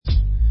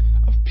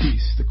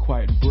peace, the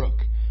quiet brook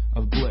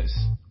of bliss.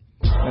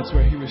 That's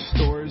where he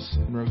restores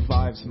and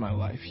revives my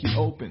life. He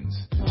opens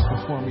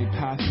before me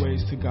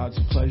pathways to God's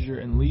pleasure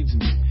and leads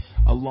me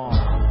along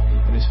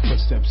in his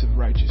footsteps of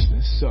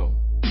righteousness so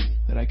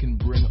that I can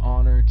bring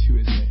honor to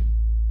his name.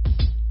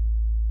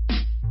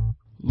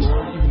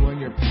 Lord, even when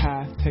your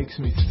path takes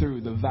me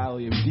through the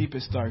valley of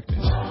deepest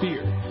darkness,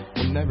 fear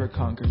will never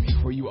conquer me,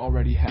 for you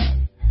already have.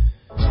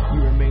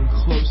 You remain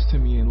close to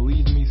me and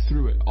lead me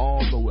through it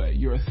all the way.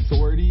 Your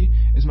authority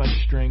is my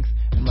strength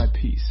and my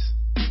peace.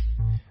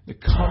 The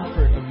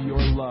comfort of your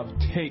love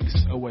takes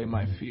away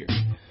my fear.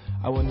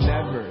 I will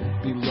never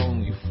be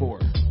lonely, for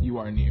you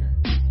are near.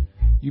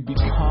 You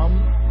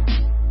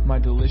become my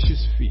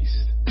delicious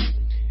feast.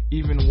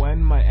 Even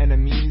when my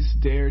enemies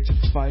dare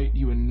to fight,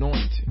 you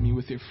anoint me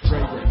with your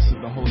fragrance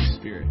of the Holy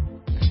Spirit.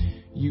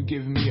 You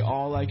give me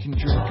all I can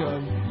drink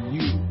of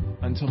you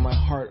until my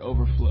heart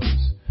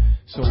overflows.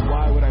 So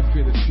why would I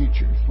fear the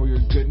future? For your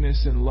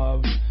goodness and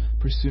love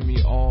pursue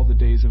me all the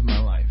days of my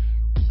life.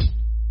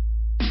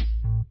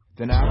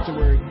 Then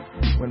afterward,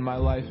 when my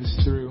life is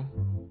through,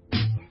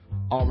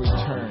 I'll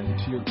return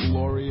to your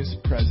glorious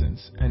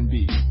presence and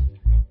be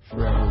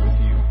forever with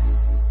you.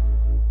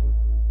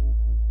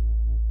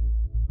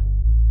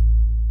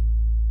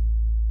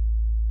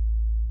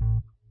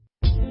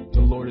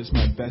 The Lord is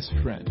my best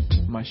friend,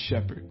 my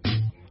shepherd.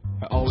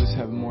 I always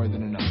have more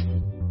than enough.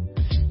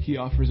 He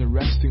offers a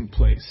resting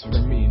place for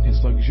me in his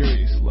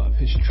luxurious love.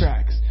 His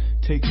tracks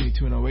take me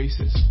to an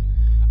oasis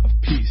of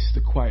peace,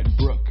 the quiet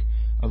brook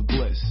of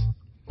bliss.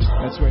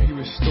 That's where he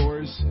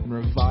restores and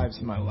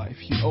revives my life.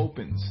 He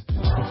opens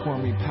before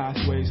me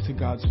pathways to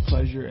God's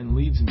pleasure and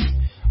leads me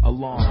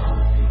along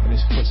in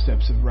his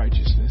footsteps of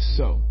righteousness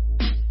so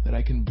that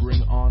I can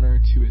bring honor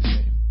to his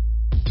name.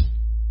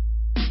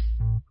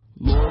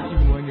 Lord,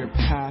 even when your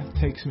path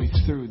takes me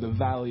through the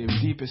valley of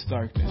deepest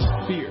darkness,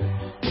 fear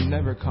will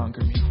never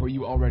conquer me, for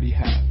you already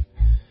have.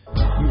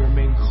 You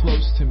remain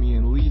close to me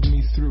and lead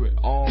me through it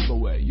all the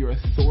way. Your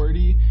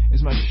authority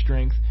is my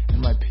strength and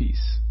my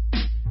peace.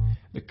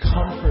 The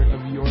comfort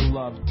of your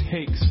love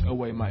takes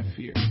away my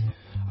fear.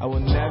 I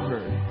will never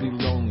be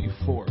lonely,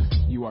 for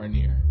you are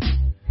near.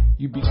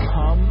 You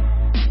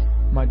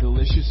become my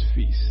delicious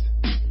feast.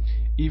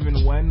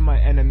 Even when my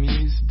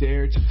enemies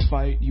dare to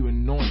fight, you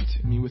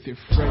anoint me with your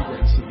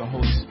fragrance of the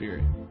Holy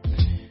Spirit.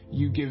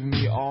 You give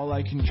me all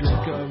I can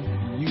drink of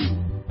you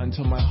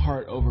until my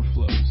heart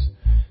overflows.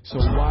 So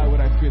why would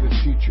I fear the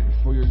future?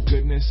 For your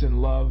goodness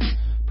and love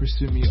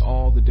pursue me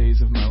all the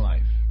days of my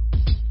life.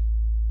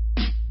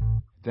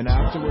 Then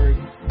afterward,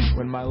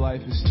 when my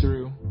life is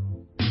through,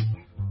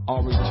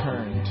 I'll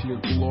return to your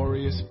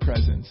glorious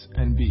presence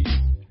and be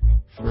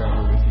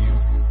forever with you.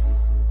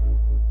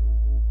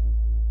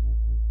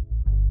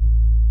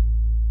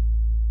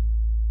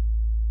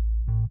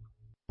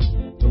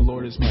 The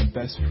Lord is my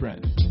best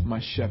friend, my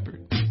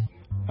shepherd.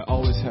 I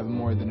always have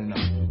more than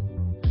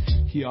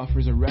enough. He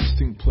offers a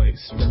resting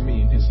place for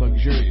me in his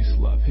luxurious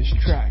love. His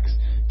tracks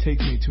take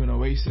me to an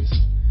oasis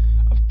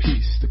of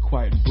peace, the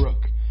quiet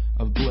brook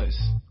of bliss.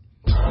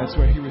 That's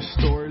where he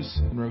restores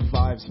and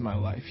revives my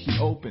life. He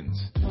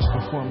opens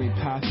before me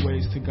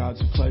pathways to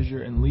God's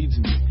pleasure and leads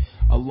me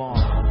along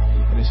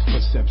in his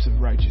footsteps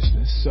of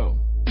righteousness so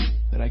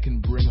that I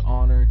can bring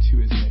honor to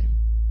his name.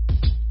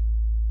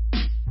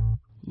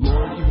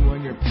 Lord, even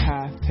when your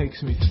path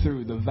takes me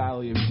through the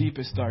valley of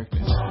deepest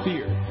darkness,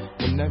 fear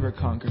will never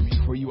conquer me,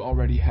 for you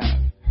already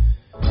have.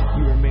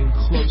 You remain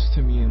close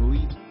to me and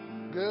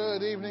lead.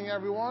 Good evening,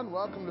 everyone.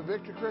 Welcome to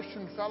Victory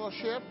Christian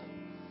Fellowship.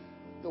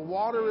 The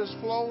water is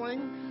flowing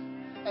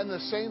and the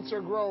saints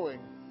are growing.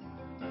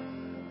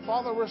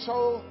 Father, we're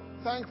so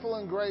thankful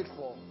and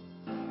grateful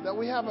that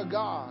we have a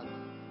God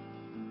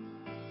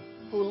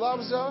who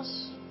loves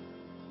us,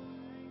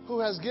 who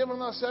has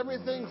given us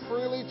everything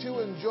freely to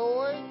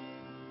enjoy.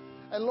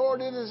 And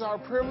Lord, it is our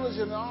privilege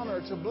and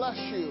honor to bless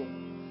you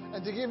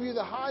and to give you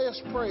the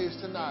highest praise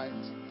tonight.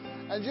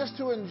 And just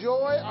to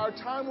enjoy our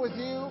time with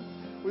you,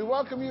 we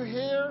welcome you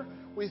here.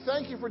 We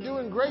thank you for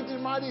doing great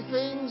and mighty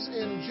things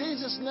in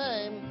Jesus'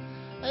 name.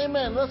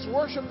 Amen. Let's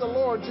worship the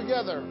Lord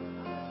together.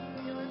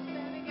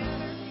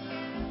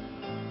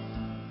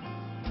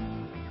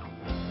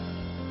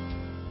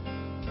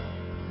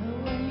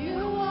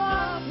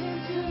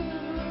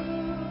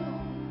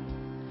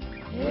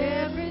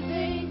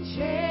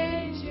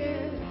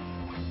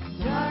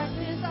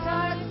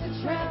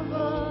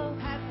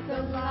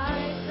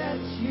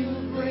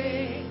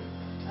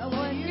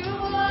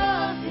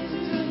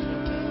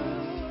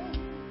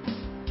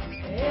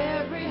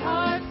 Every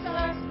heart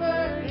starts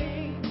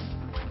burning.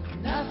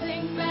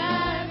 Nothing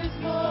matters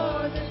more.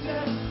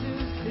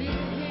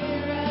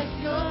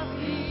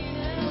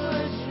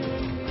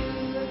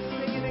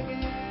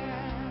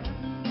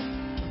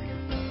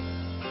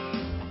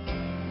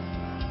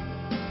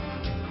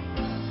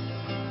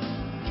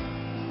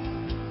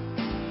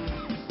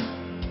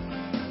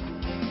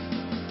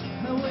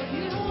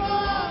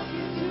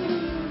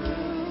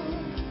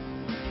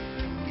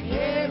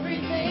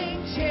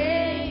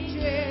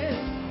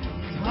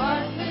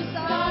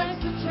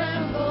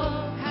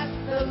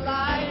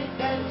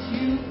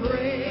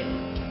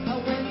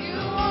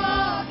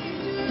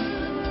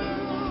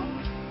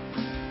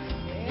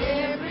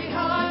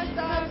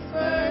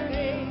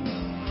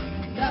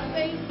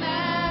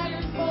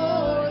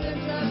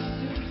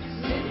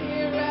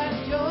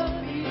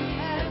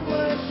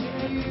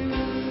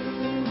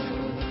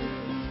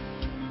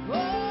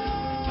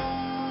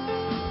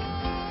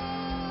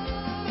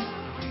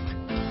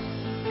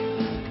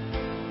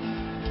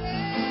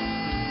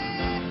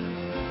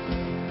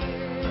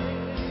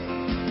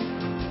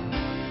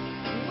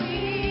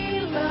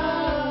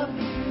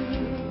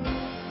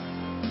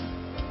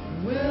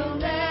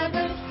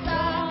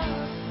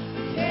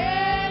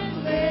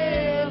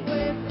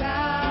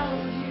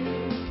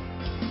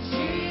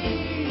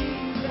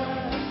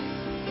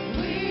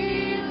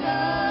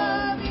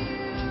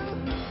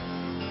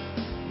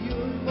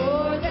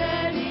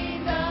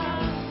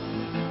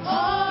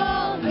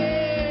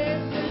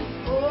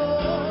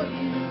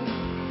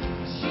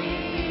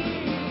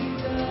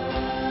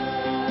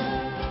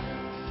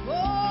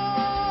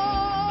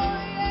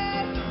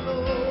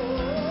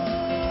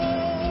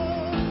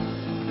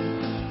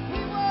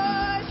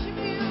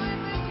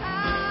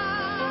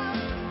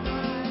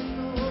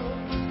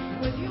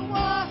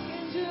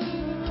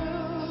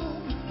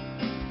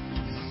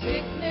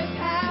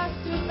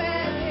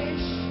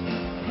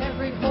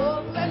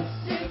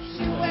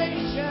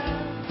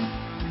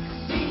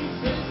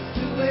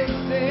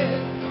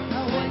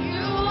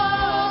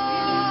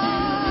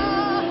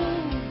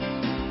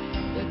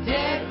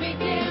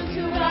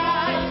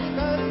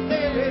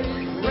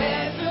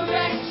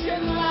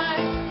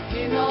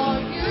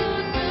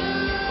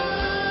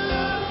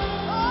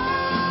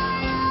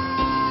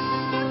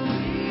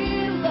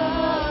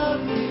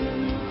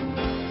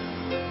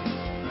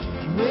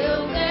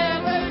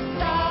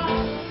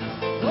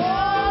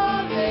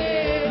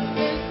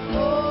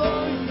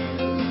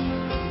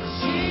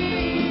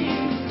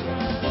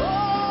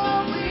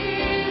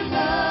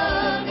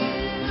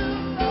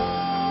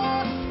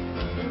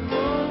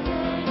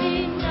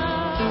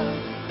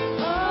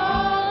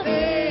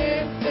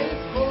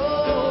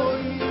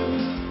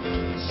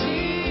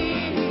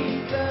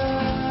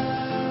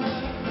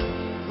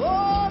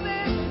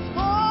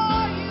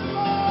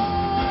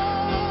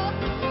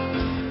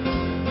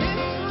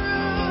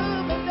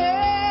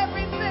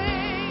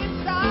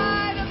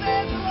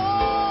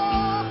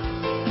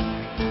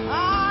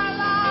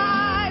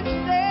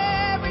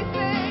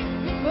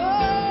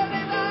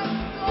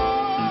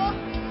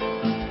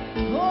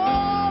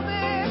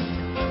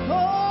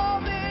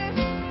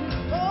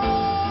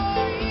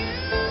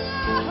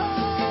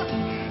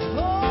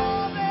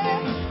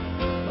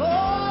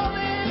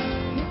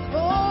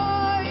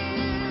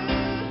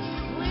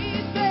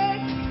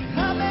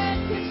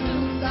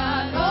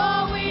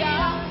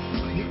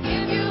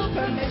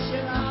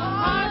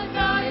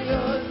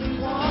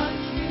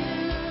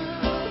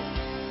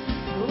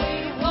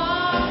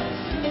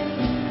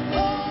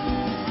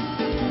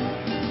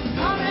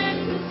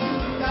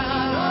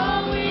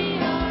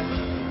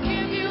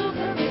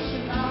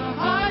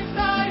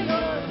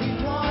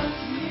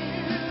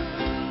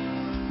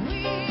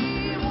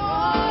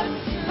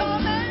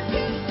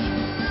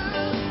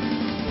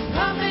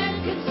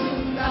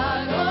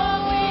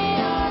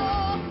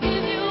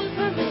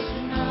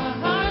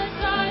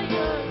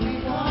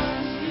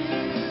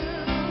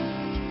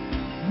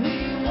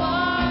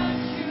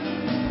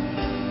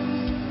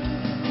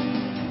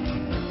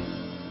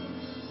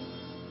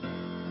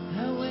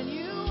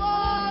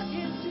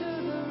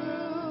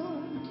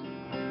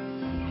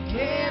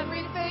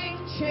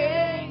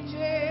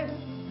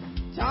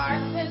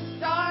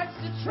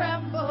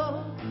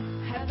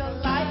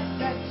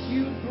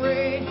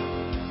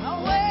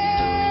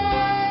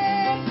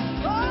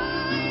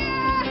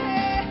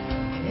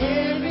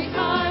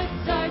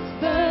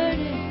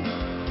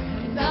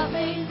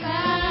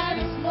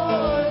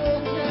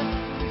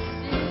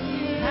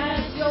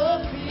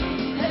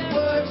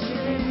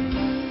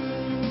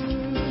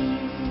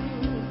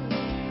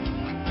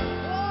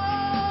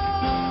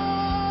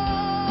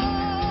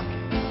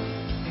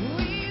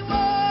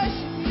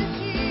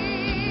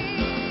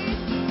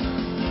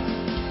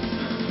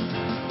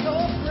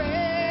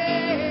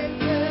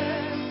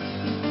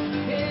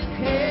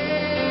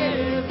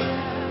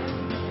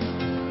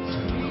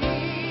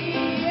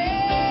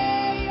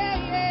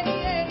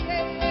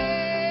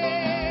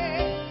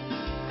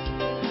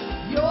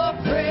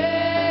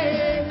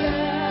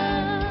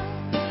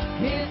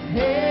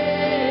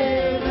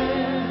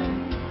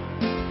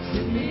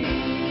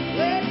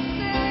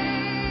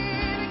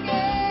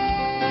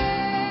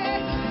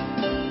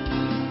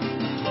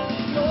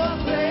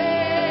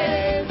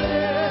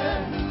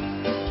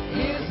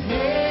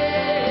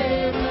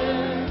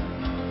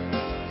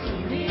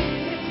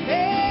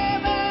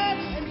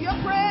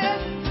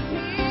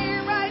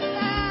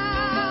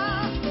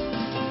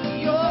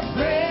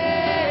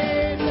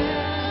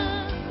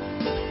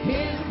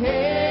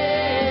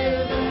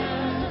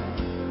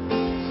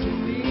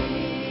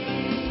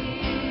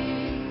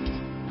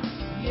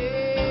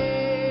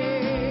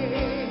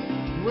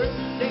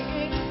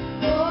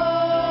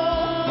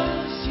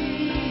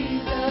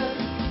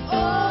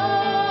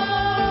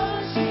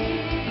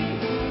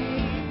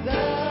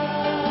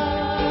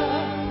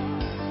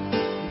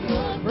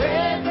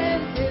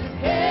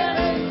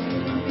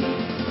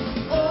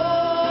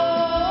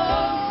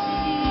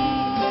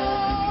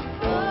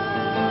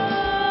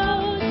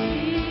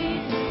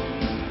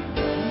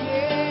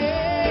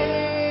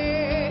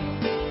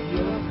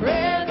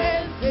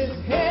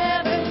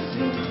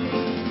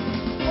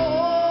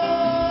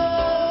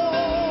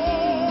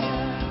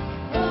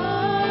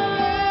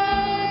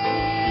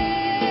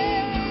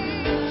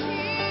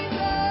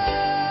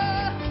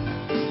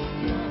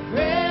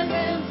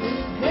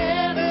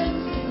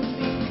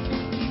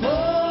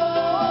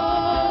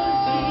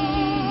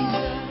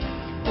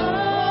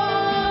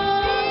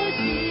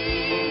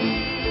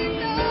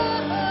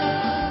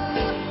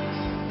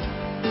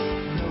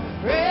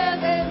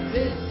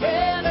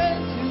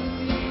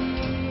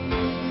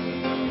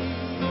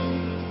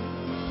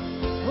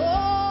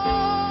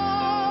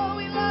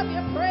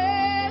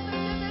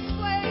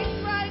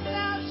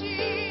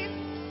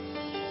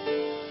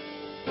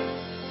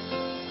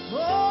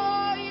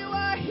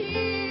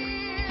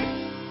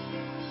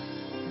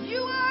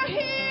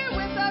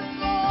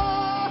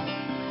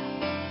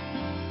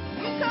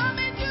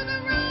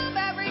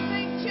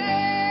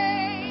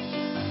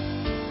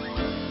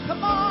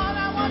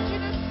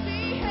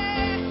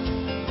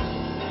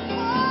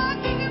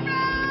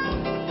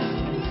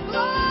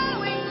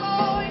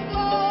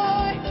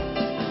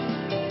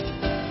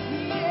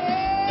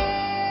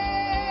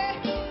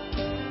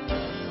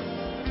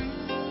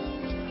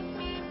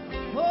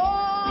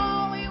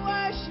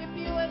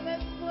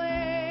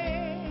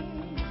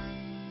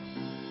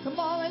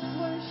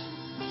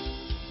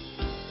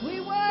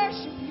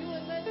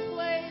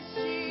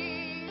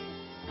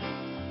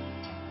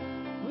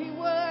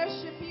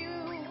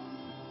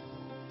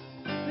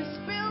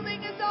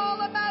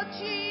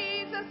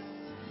 Jesus.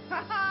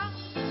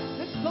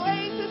 This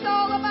place is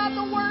all about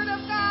the Word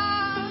of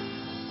God.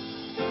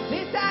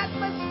 This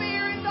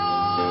atmosphere is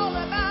all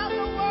about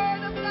the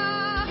Word of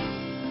God.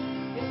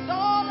 It's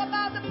all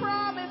about the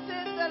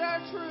promises that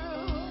are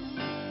true.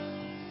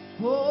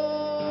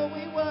 Oh,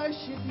 we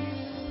worship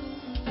you.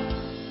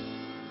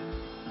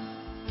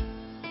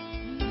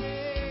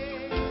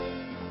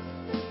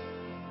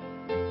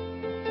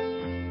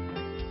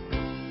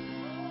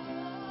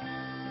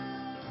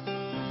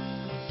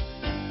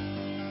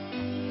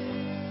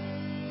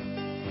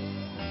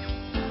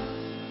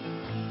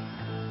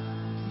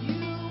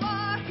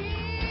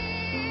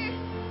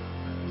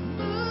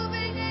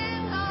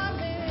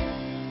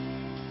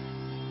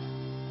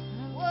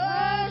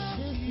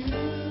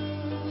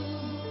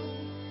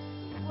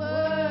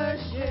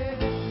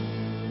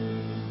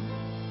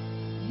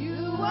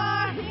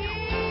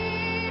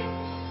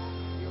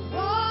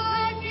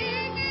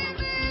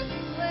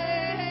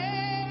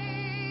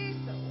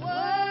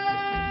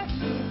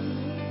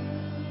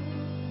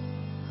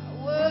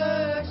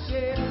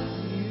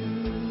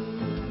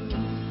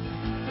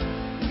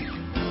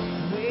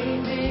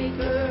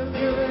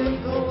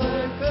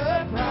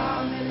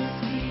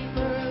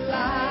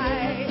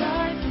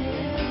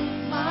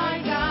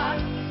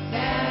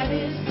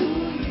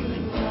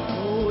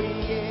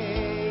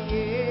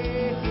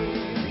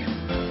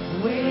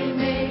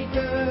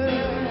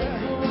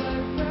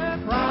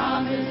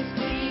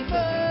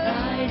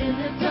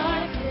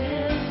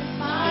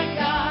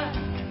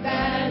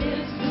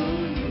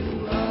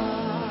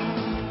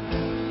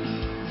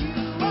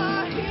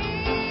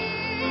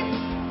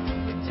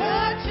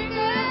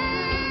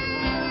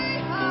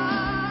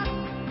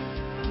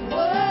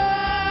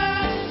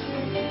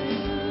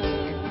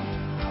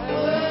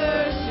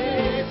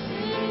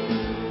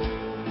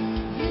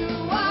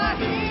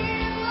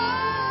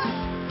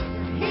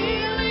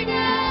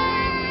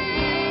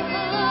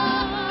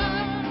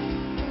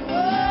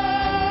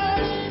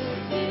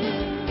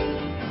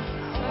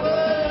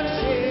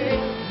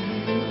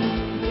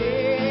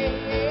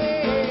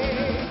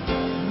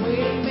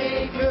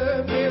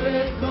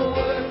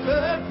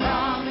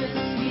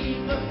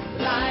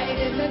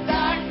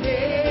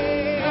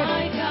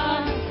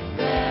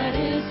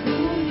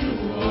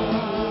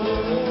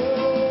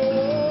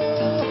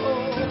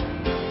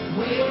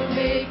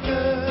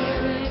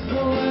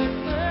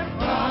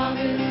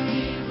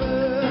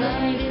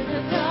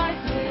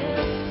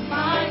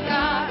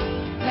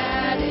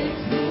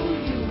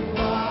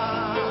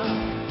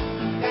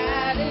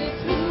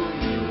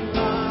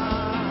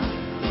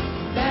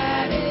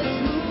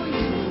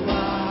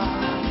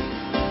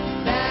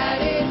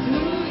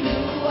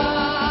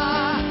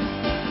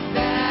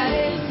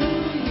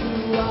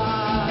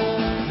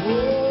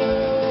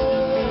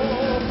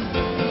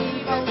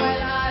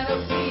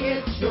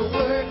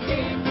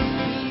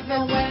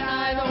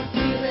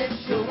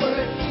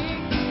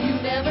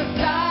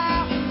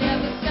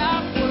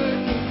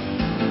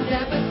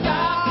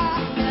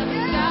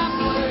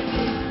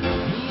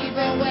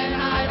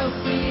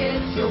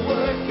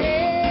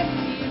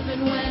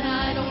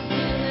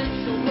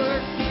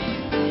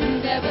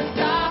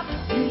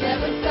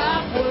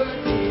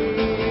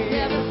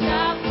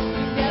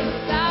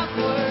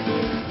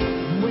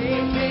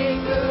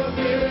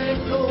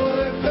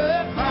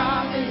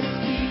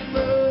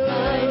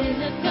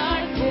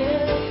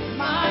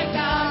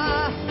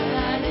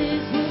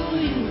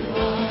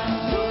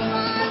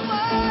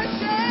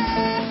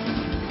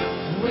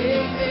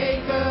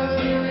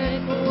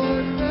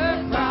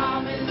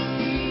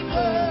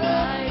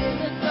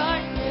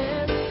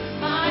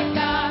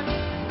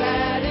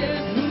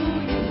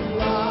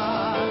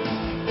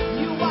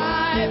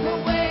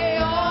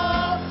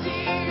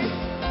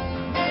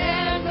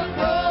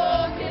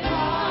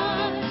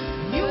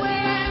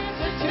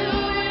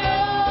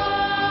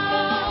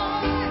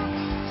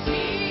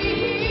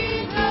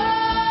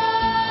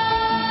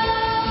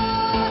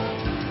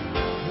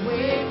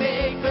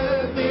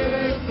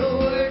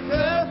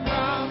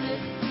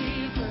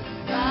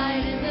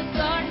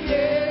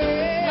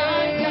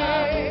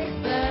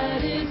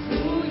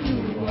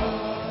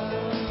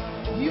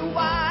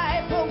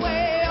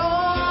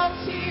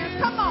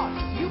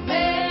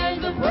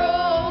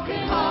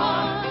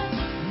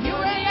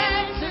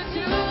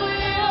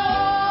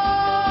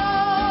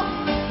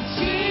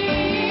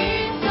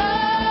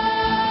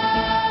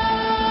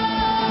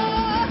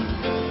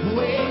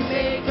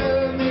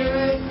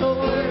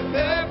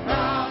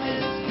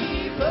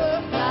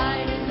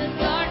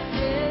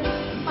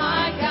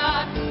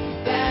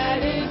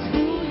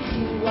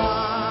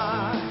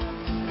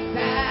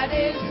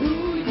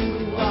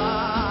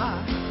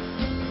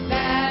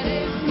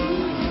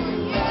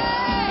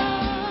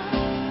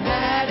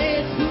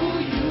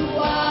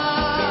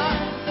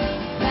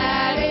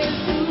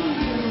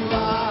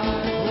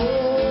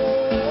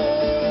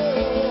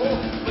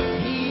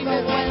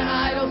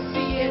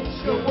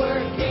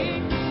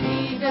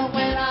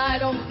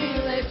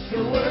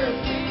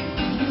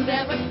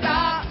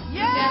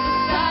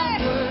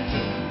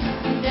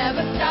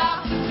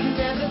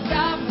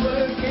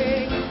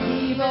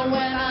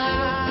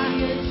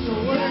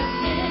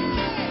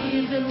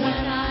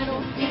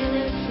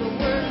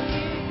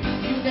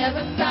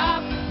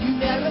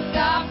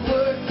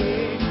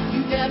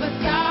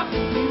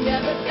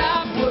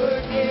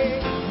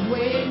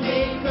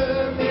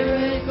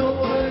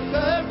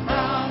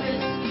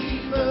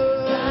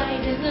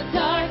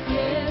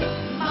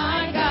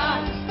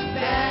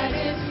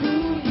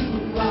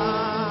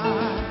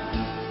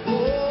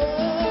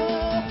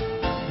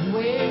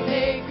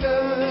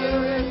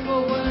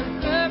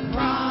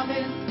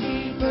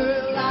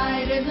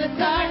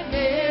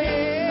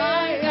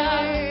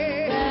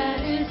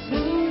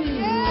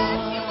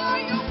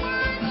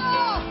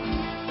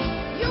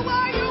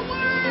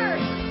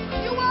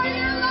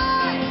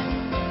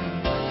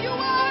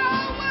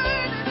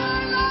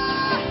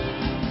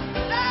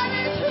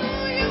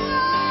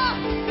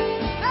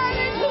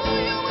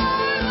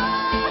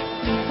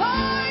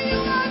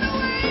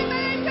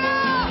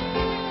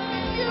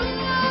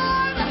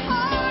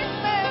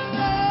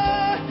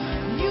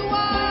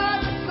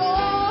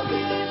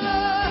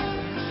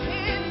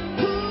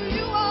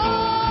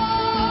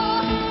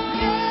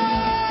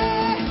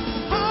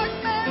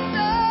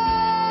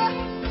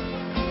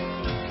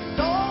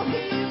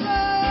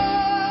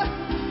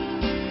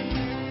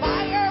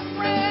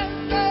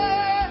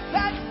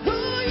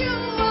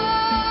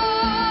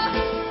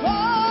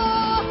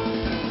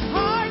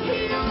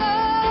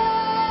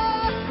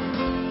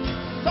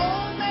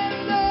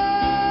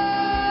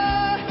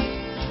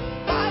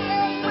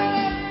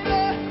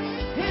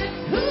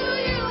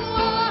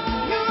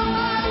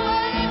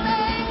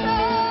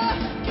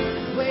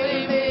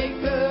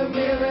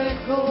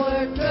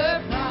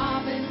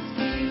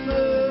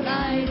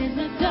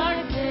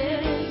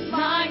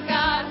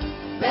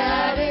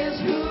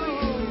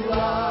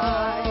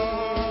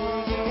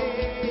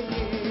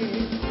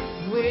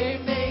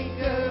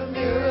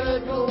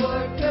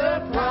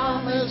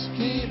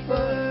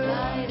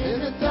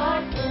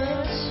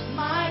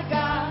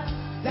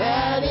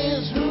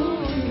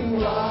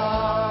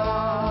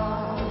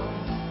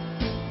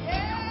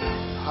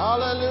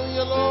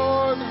 you,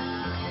 Lord.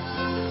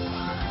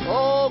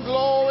 Oh,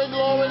 glory,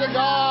 glory to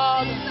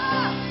God.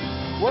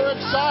 We're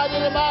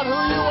excited about who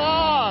you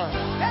are.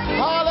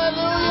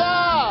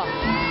 Hallelujah.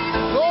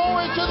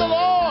 Glory to the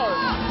Lord.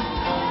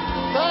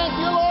 Thank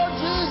you, Lord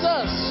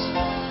Jesus.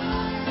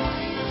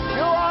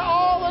 You are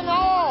all in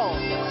all.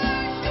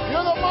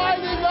 You're the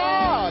mighty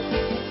God.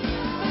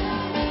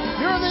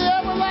 You're the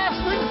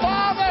everlasting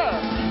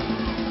Father.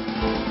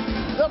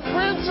 The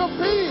Prince of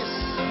Peace.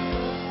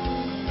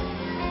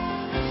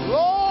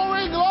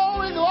 Glory,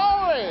 glory,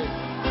 glory.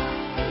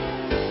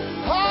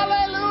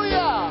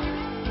 Hallelujah.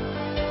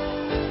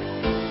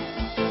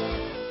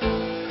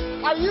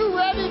 Are you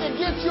ready to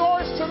get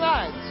yours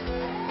tonight?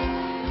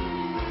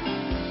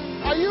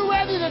 Are you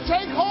ready to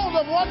take hold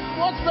of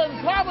what's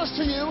been promised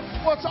to you,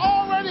 what's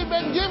already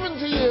been given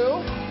to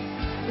you,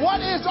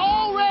 what is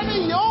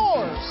already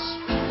yours?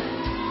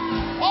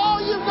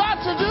 All you've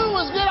got to do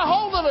is get a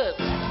hold of it.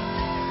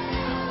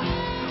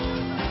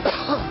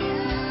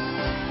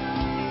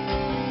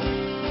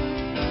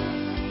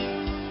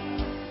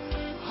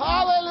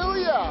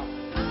 Hallelujah.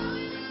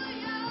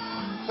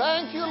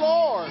 Thank you,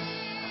 Lord.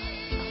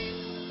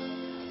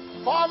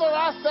 Father,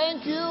 I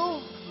thank you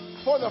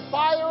for the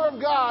fire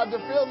of God to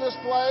fill this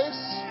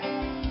place,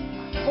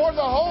 for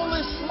the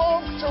holy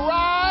smoke to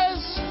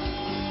rise,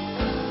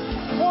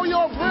 for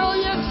your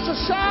brilliance to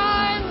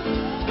shine,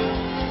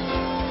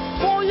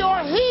 for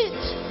your heat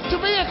to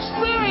be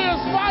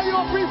experienced by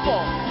your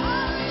people.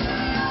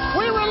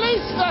 We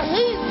release the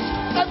heat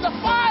and the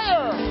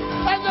fire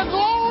and the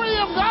glory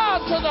of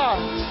God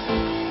tonight.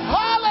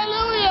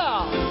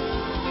 Hallelujah.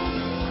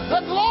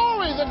 The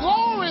glory, the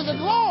glory, the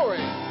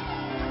glory.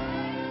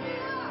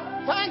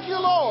 Thank you,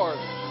 Lord.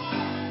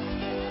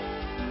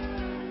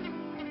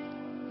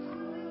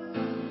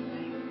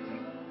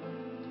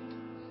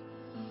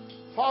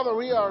 Father,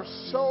 we are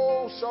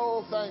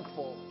so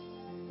thankful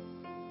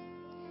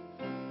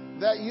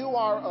that you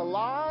are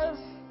alive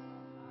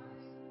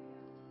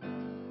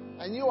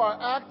and you are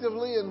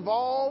actively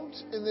involved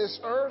in this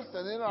earth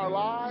and in our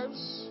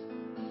lives.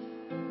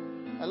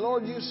 And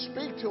Lord, you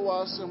speak to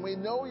us and we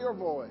know your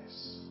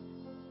voice.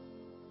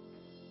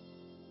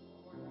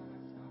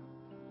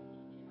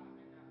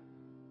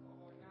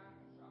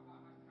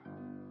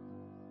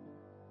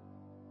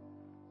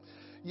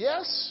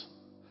 Yes,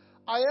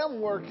 I am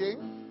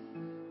working.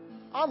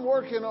 I'm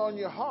working on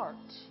your heart.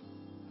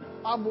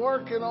 I'm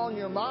working on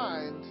your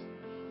mind.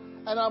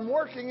 And I'm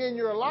working in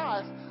your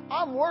life.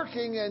 I'm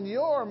working and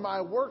you're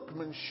my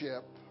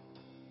workmanship.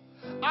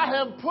 I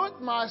have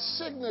put my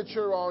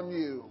signature on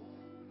you.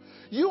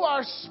 You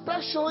are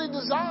specially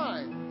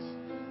designed.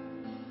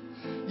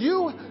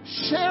 You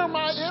share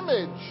my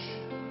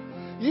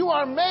image. You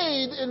are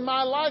made in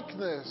my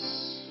likeness.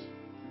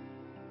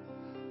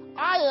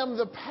 I am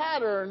the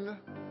pattern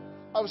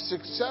of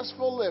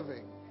successful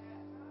living.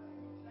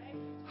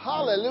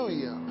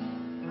 Hallelujah.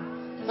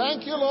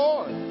 Thank you,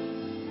 Lord.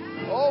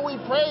 Oh, we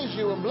praise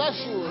you and bless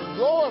you and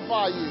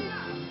glorify you.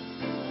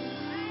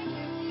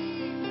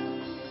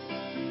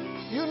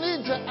 You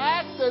need to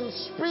act and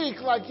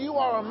speak like you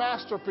are a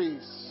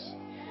masterpiece.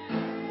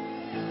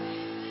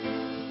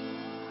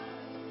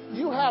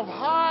 You have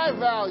high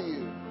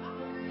value.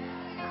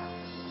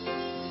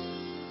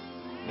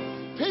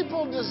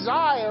 People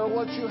desire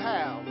what you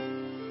have.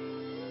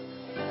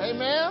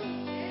 Amen?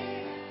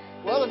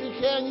 Well, if you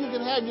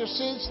can have your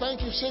seats.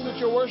 Thank you,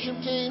 Signature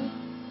Worship Team.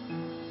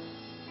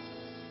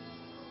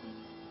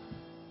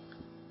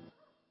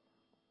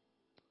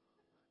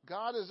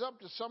 God is up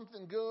to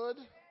something good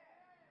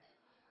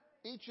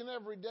each and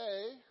every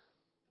day,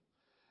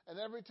 and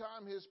every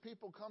time his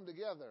people come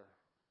together.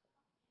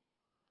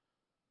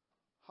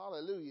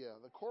 Hallelujah.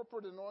 The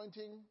corporate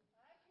anointing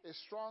is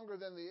stronger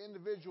than the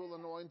individual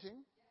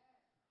anointing.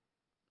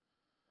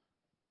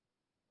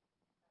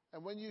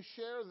 And when you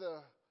share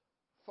the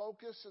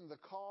focus and the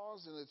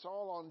cause, and it's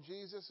all on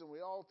Jesus, and we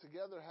all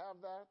together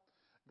have that,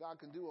 God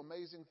can do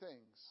amazing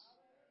things.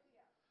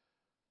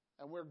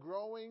 And we're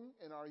growing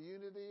in our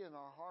unity and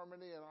our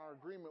harmony and our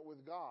agreement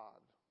with God.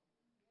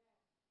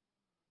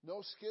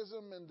 No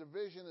schism and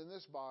division in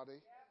this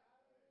body.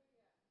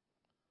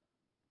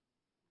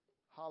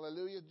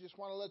 Hallelujah. Just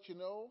want to let you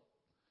know,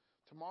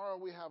 tomorrow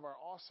we have our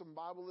awesome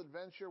Bible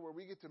adventure where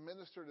we get to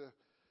minister to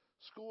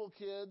school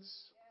kids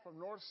from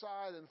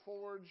Northside and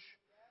Forge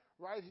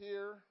right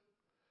here.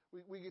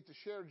 We get to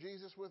share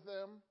Jesus with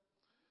them.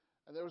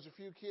 And there was a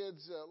few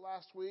kids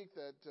last week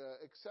that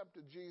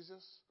accepted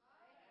Jesus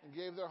and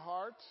gave their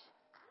heart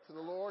to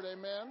the Lord.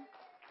 Amen.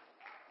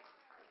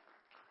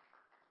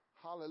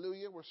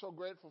 Hallelujah. We're so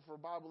grateful for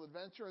Bible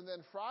Adventure. And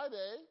then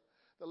Friday,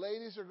 the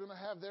ladies are going to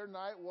have their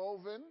night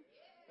woven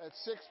at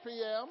 6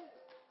 p.m.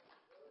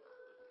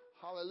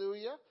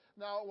 Hallelujah.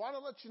 Now, I want to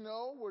let you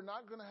know we're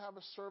not going to have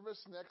a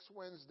service next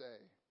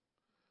Wednesday.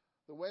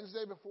 The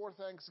Wednesday before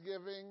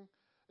Thanksgiving,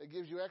 it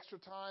gives you extra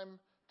time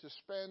to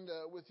spend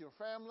with your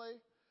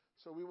family.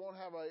 So we won't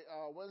have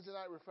a Wednesday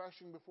night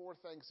refreshing before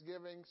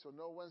Thanksgiving. So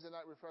no Wednesday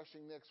night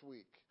refreshing next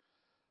week.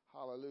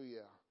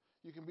 Hallelujah.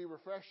 You can be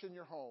refreshed in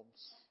your homes.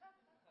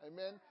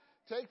 Amen.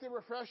 Take the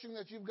refreshing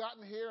that you've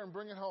gotten here and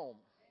bring it home.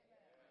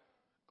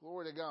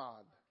 Glory to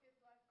God.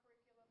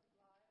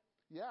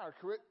 Yeah,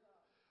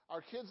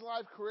 our Kids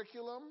Life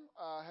curriculum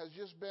has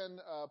just been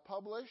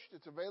published.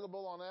 It's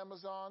available on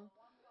Amazon.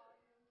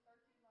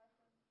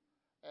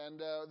 And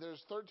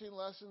there's 13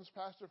 lessons.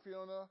 Pastor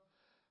Fiona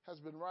has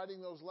been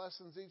writing those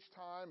lessons each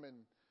time.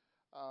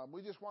 And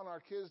we just want our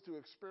kids to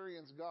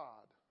experience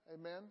God.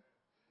 Amen.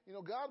 You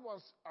know, God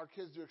wants our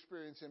kids to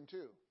experience Him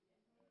too.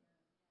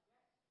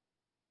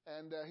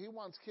 And He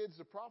wants kids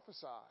to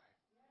prophesy.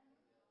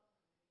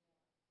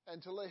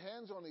 And to lay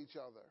hands on each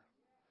other.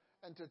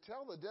 And to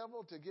tell the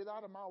devil to get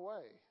out of my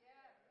way.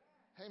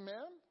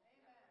 Amen.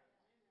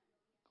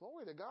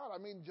 Glory to God. I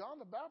mean, John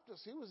the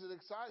Baptist, he was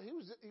excited.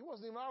 He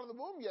wasn't even out of the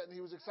womb yet, and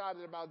he was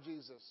excited about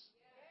Jesus.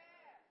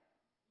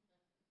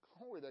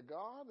 Glory to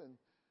God, and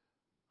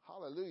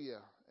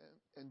hallelujah.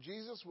 And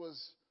Jesus was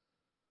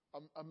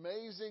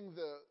amazing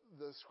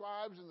the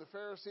scribes and the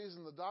Pharisees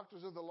and the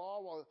doctors of the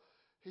law while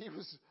he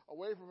was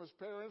away from his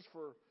parents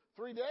for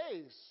 3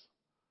 days.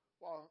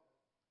 While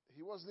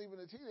he wasn't even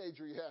a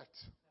teenager yet.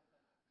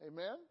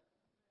 Amen.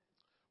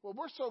 Well,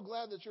 we're so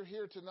glad that you're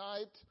here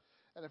tonight.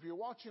 And if you're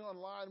watching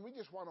online, we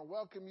just want to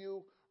welcome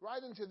you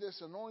right into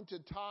this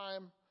anointed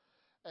time.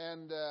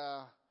 And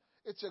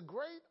it's a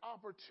great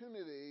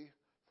opportunity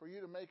for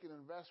you to make an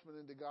investment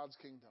into God's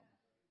kingdom.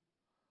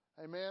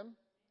 Amen.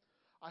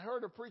 I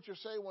heard a preacher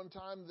say one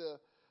time, the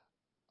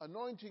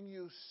anointing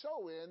you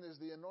sow in is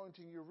the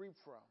anointing you reap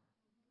from.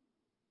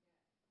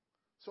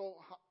 So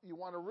you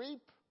want to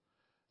reap,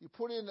 you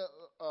put in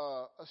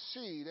a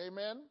seed.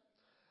 Amen.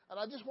 And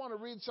I just want to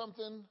read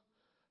something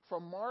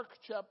from Mark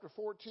chapter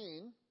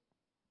 14,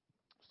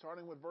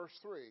 starting with verse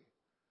 3.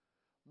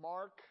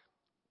 Mark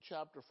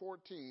chapter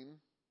 14,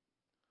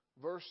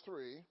 verse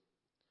 3.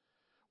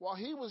 While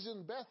he was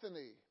in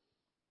Bethany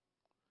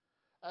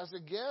as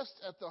a guest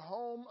at the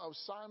home of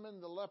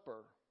Simon the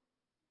leper,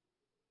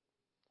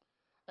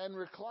 and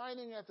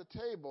reclining at the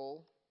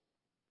table,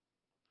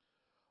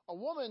 a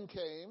woman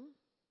came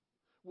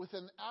with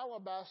an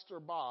alabaster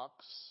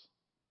box,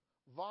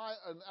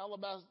 an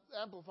alabaster,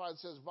 Amplified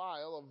says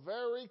vial, a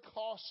very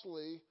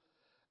costly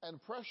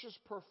and precious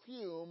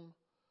perfume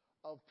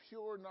of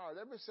pure nard.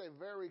 Everybody say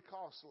very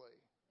costly.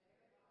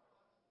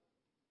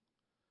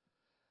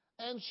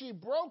 And she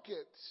broke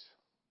it.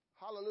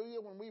 Hallelujah.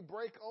 When we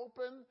break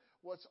open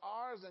what's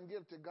ours and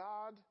give to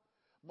God,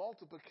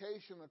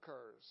 multiplication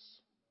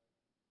occurs.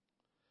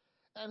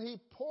 And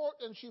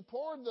she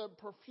poured the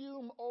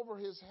perfume over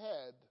his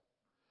head.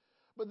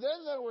 But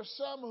then there were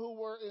some who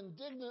were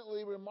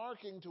indignantly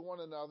remarking to one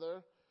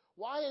another,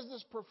 why has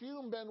this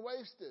perfume been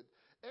wasted?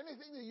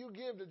 Anything that you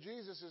give to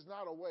Jesus is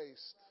not a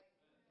waste.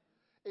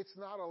 It's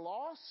not a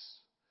loss.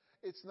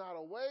 It's not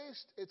a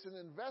waste. It's an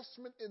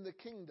investment in the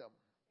kingdom.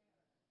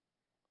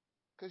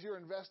 Because you're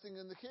investing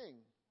in the King.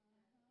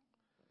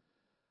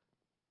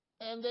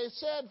 And they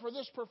said, for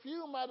this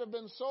perfume might have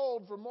been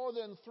sold for more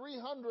than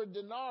 300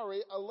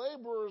 denarii, a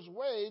laborer's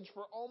wage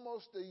for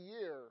almost a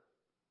year.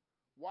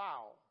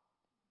 Wow.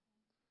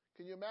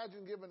 Can you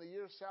imagine giving a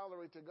year's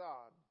salary to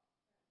God?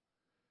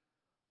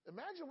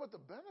 Imagine what the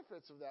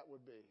benefits of that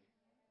would be.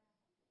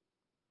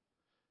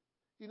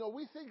 You know,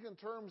 we think in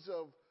terms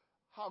of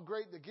how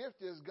great the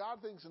gift is.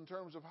 God thinks in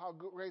terms of how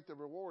great the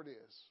reward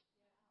is.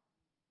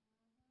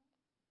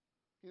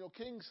 You know,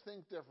 kings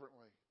think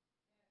differently.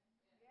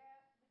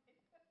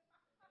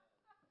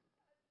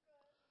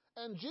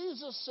 And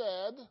Jesus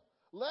said,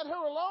 let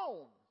her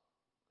alone.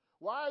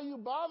 Why are you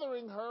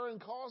bothering her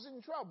and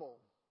causing trouble?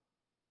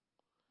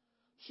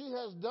 She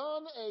has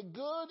done a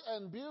good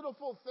and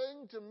beautiful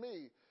thing to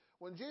me.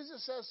 When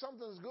Jesus says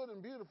something's good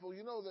and beautiful,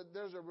 you know that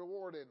there's a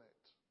reward in it.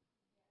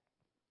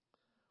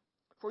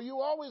 For you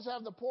always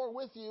have the poor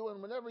with you,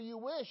 and whenever you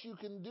wish, you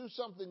can do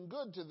something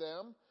good to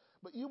them,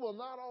 but you will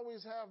not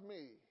always have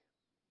me.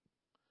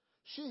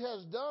 She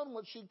has done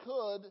what she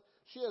could.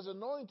 She has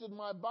anointed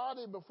my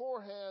body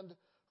beforehand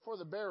for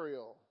the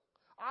burial.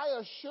 I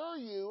assure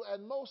you,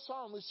 and most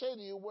solemnly say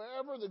to you,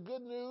 wherever the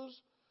good news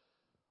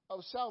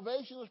of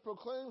salvation is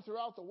proclaimed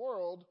throughout the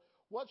world,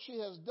 what she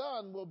has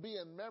done will be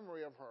in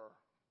memory of her.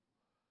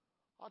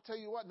 I'll tell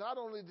you what, not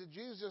only did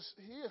Jesus,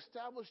 he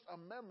established a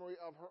memory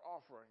of her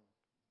offering.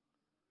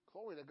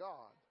 Glory to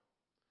God.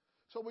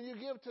 So when you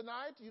give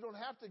tonight, you don't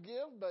have to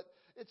give, but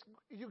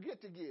you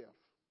get to give.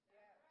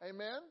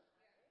 Amen?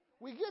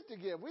 We get to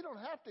give. We don't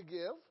have to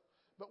give,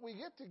 but we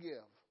get to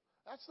give.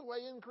 That's the way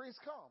increase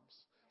comes.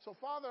 So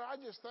Father,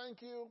 I just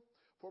thank you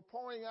for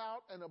pouring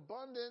out an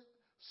abundant,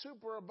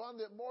 super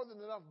abundant, more than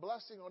enough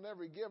blessing on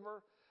every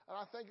giver. And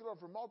I thank you, Lord,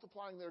 for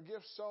multiplying their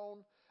gifts sown.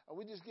 And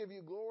we just give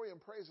you glory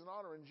and praise and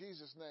honor in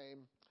Jesus'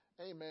 name.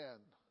 Amen.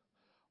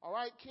 All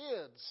right,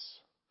 kids.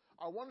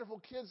 Our wonderful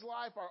Kids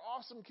Life, our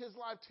awesome Kids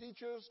Life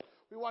teachers,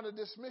 we want to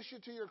dismiss you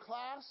to your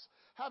class.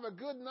 Have a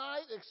good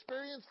night.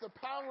 Experience the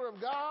power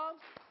of God.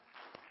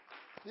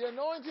 The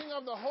anointing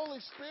of the Holy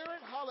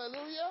Spirit.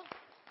 Hallelujah.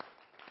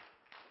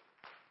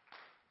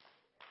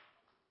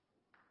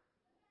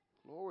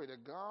 Glory to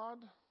God.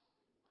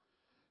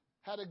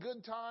 Had a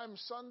good time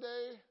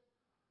Sunday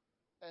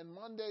and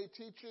Monday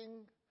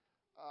teaching.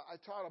 I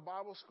taught a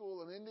Bible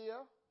school in India.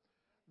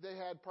 They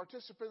had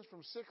participants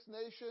from 6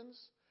 nations.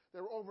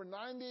 There were over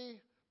 90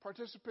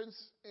 participants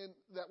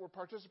that were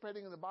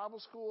participating in the Bible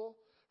school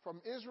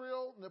from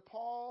Israel,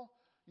 Nepal,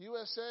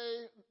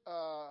 USA,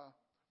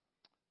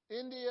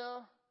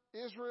 India,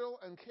 Israel,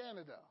 and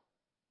Canada.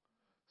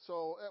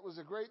 So it was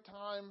a great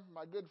time.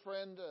 My good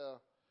friend,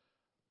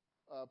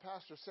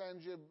 Pastor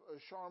Sanjib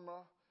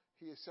Sharma,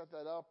 he set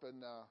that up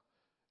and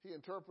he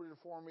interpreted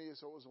for me,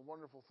 so it was a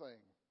wonderful thing.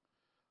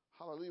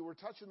 Hallelujah. We're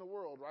touching the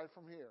world right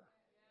from here.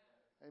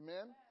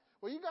 Amen.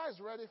 Well, you guys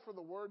ready for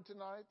the word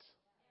tonight?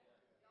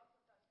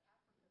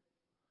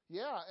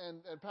 Yeah,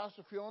 and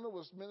Pastor Fiona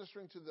was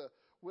ministering to the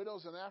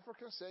widows in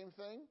Africa. Same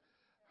thing.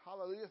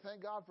 Hallelujah.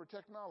 Thank God for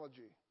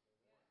technology.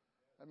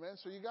 Amen.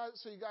 So you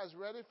guys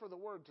ready for the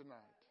word tonight?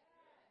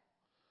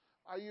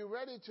 Are you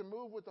ready to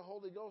move with the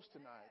Holy Ghost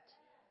tonight?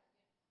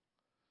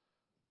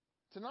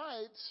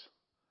 Tonight,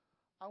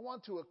 I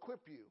want to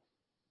equip you.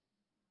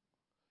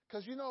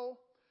 Because,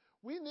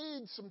 we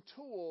need some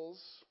tools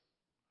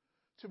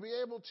to be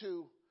able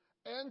to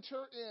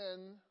enter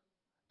in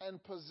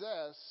and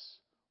possess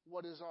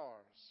what is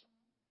ours.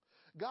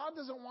 God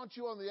doesn't want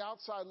you on the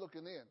outside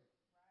looking in.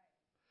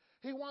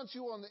 He wants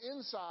you on the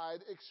inside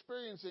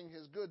experiencing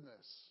His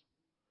goodness.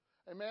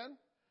 Amen?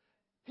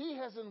 He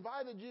has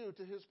invited you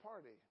to His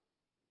party.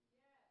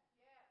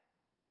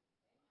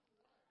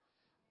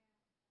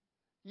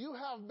 You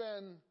have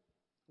been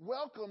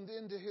welcomed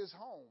into His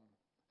home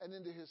and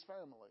into His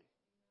family.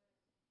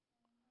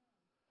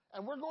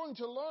 And we're going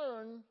to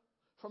learn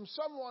from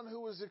someone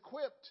who was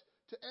equipped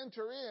to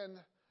enter in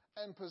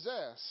and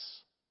possess.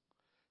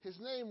 His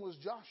name was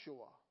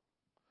Joshua.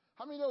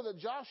 How many know that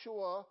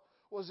Joshua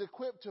was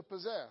equipped to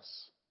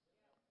possess?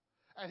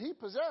 And he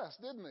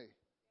possessed, didn't he?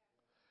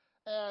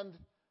 And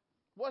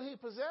what he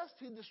possessed,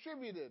 he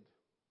distributed.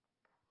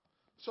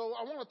 So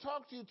I want to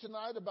talk to you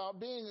tonight about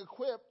being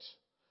equipped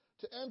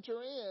to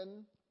enter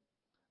in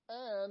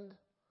and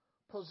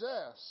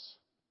possess.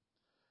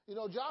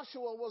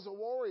 Joshua was a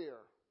warrior.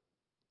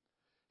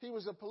 He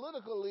was a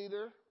political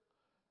leader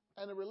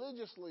and a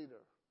religious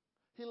leader.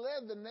 He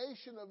led the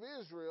nation of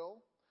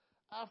Israel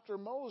after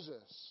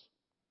Moses.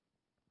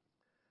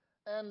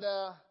 And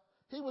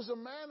he was a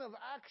man of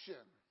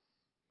action.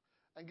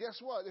 And guess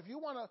what? If you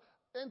want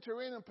to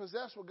enter in and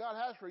possess what God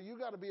has for you, you've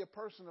got to be a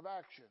person of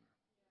action.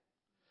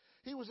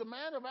 He was a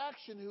man of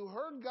action who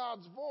heard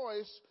God's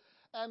voice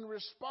and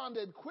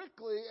responded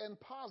quickly and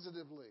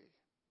positively.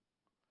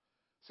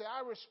 Say,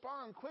 I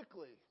respond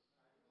quickly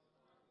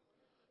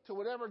to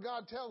whatever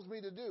God tells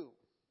me to do.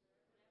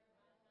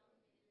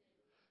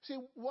 See,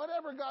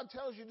 whatever God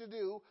tells you to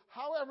do,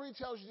 however He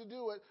tells you to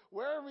do it,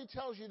 wherever He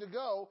tells you to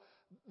go,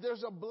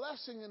 there's a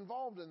blessing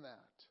involved in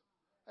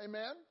that.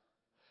 Amen?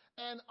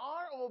 And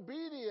our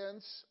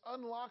obedience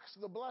unlocks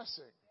the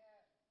blessing.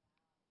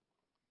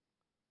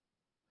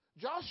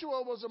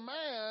 Joshua was a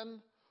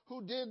man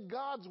who did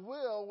God's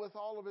will with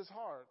all of his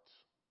heart.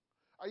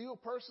 Are you a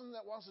person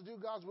that wants to do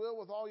God's will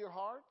with all your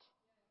heart?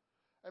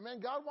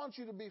 Amen. God wants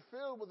you to be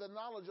filled with the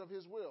knowledge of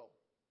His will.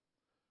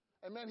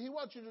 Amen. He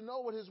wants you to know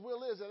what His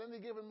will is at any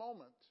given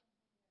moment.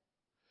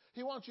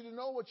 He wants you to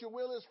know what your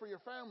will is for your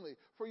family,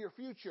 for your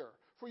future,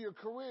 for your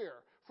career,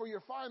 for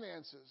your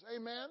finances.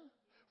 Amen.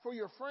 For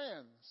your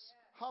friends.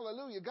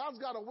 Hallelujah. God's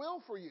got a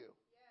will for you.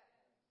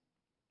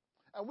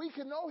 And we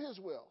can know His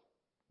will.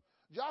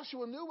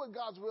 Joshua knew what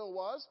God's will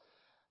was,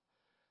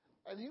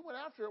 and he went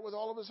after it with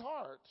all of his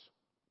heart.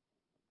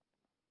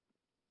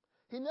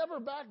 He never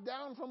backed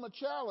down from a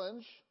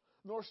challenge,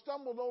 nor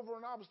stumbled over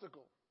an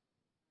obstacle.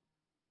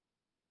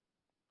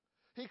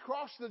 He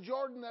crossed the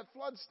Jordan at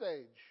flood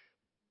stage.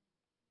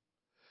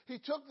 He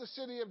took the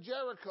city of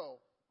Jericho.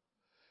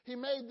 He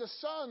made the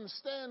sun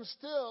stand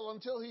still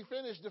until he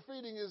finished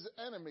defeating his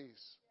enemies.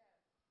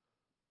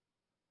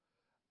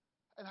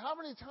 And how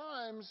many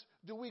times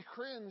do we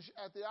cringe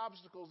at the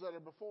obstacles that are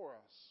before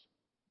us?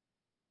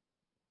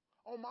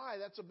 Oh my,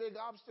 that's a big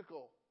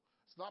obstacle.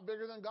 It's not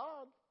bigger than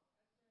God.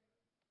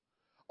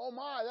 Oh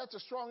my, that's a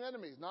strong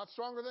enemy. Not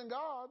stronger than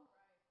God.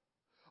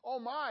 Oh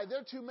my,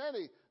 they're too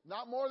many.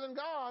 Not more than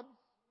God.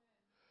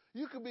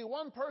 You could be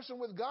one person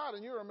with God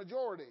and you're a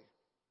majority.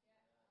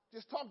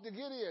 Just talk to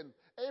Gideon,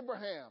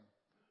 Abraham.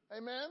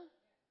 Amen?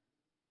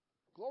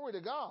 Glory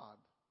to God.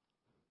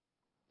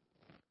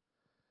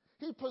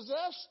 He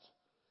possessed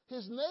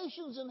his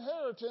nation's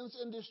inheritance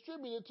and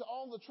distributed to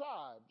all the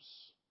tribes.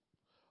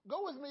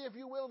 Go with me, if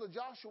you will, to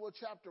Joshua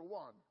chapter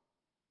 1.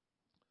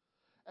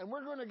 And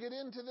we're going to get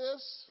into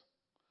this.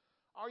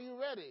 Are you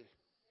ready?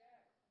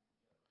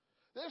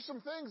 There's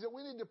some things that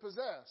we need to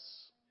possess.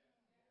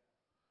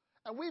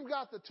 And we've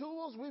got the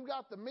tools, we've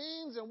got the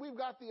means, and we've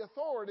got the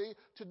authority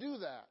to do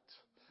that.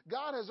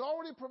 God has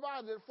already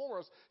provided it for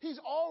us. He's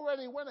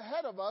already went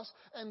ahead of us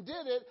and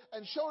did it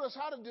and showed us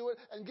how to do it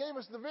and gave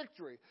us the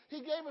victory.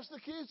 He gave us the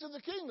keys to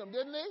the kingdom,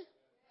 didn't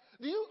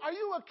he? Are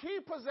you a key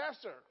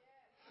possessor?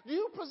 Do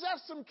you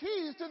possess some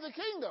keys to the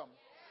kingdom?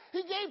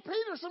 He gave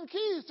Peter some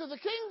keys to the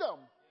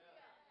kingdom.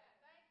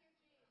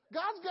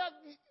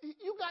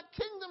 You got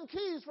kingdom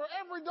keys for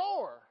every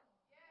door,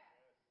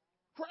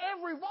 for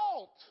every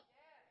vault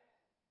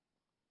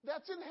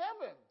that's in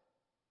heaven.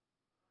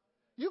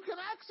 You can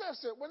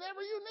access it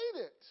whenever you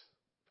need it.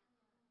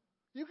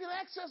 You can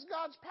access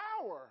God's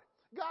power,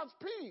 God's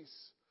peace.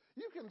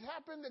 You can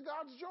tap into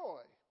God's joy.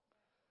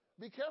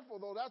 Be careful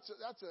though, that's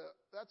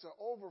an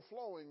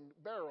overflowing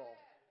barrel.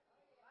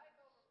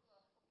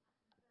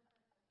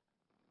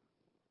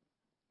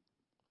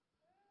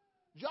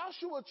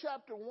 Joshua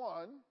chapter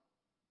 1,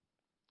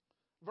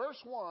 verse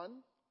 1.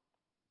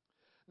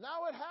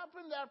 Now it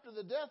happened after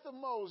the death of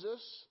Moses,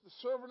 the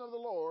servant of the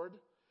Lord,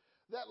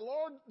 that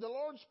the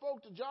Lord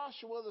spoke to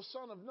Joshua, the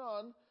son of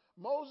Nun,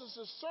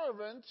 Moses'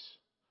 servant.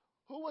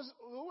 Who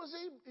was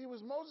he? He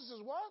was Moses'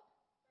 what?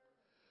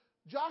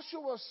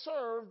 Joshua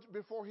served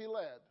before he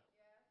led.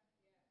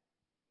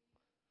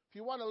 If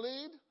you want to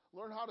lead,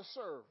 learn how to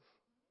serve.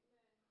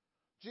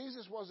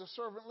 Jesus was a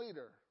servant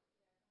leader.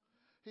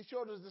 He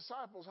showed his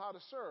disciples how to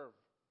serve.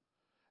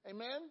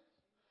 Amen?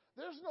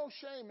 There's no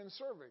shame in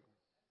serving.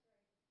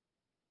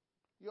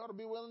 You ought to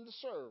be willing to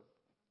serve.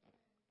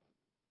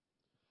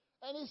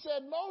 And he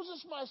said,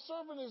 Moses, my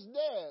servant, is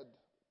dead.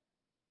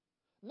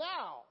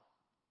 Now,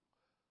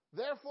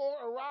 therefore,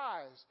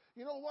 arise.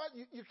 You know what?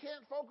 You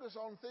can't focus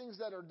on things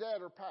that are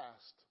dead or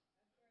past.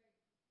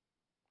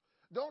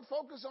 Don't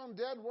focus on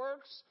dead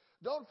works.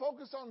 Don't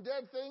focus on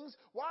dead things.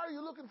 Why are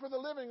you looking for the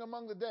living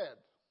among the dead?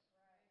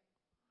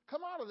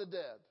 Come out of the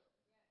dead.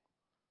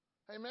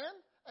 Amen?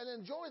 And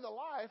enjoy the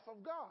life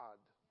of God.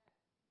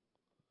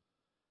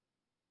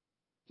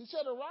 He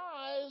said,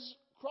 arise,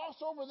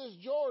 cross over this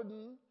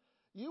Jordan,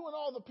 you and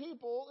all the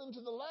people, into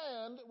the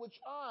land which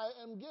I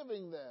am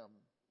giving them.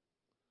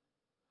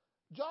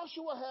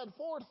 Joshua had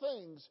 4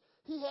 things.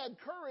 He had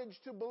courage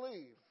to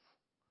believe.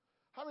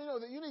 How many know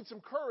that you need some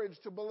courage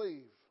to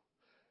believe?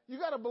 You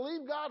got to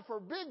believe God for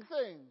big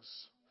things.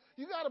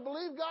 You got to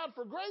believe God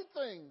for great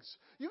things.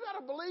 You got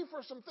to believe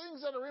for some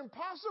things that are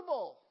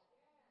impossible.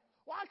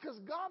 Why? Because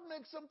God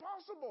makes them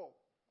possible.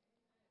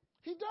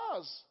 He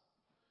does.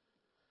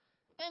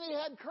 And he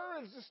had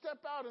courage to step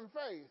out in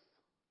faith.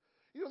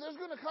 You know,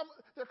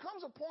 there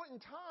comes a point in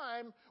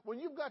time when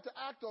you've got to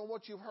act on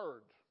what you've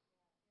heard.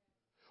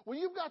 When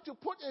you've got to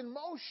put in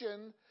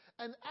motion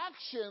an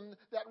action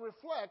that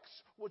reflects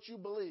what you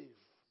believe.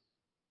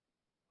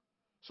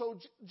 So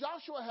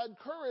Joshua had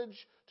courage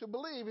to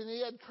believe, and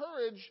he had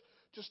courage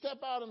to step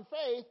out in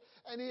faith,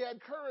 and he had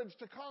courage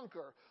to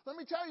conquer. Let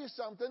me tell you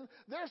something.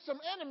 There's some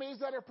enemies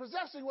that are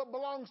possessing what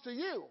belongs to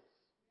you.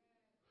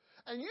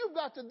 And you've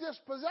got to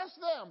dispossess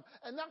them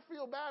and not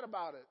feel bad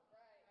about it.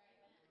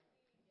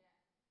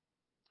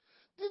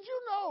 Did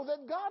you know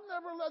that God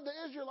never led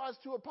the Israelites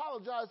to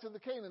apologize to the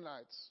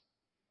Canaanites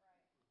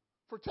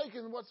for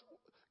taking what's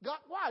God?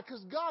 Why?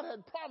 Because God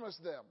had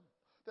promised them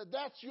that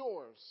that's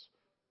yours.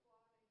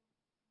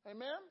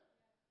 Amen?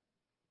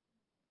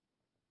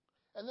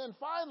 And then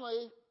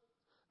finally,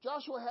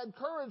 Joshua had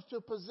courage to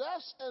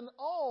possess and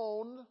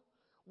own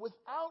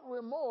without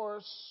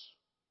remorse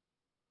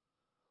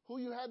who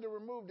you had to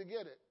remove to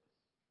get it.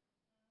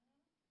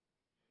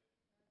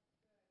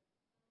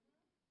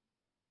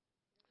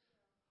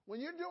 When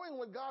you're doing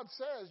what God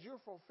says, you're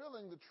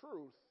fulfilling the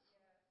truth.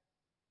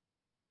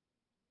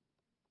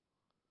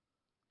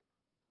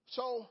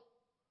 So,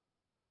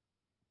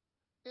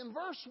 in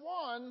verse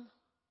 1,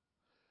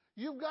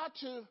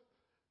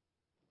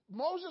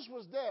 Moses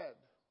was dead.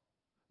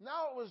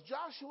 Now it was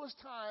Joshua's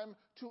time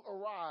to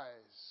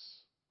arise.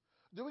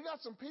 Do we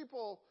got some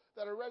people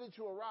that are ready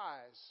to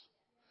arise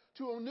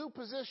to a new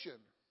position,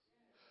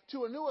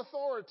 to a new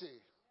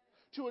authority,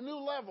 to a new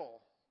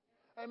level?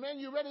 Amen.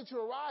 You're ready to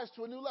arise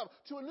to a new level,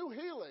 to a new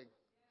healing,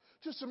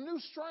 to some new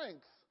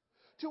strength,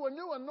 to a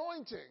new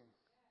anointing.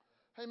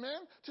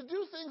 Amen. To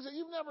do things that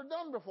you've never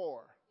done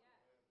before.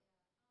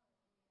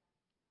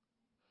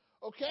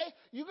 Okay?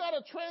 You got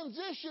to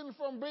transition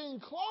from being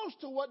close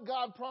to what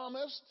God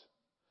promised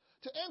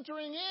to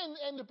entering in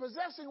and to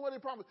possessing what he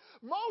promised.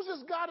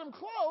 Moses got him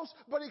close,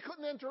 but he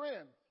couldn't enter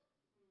in.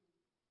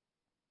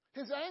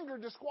 His anger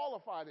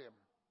disqualified him.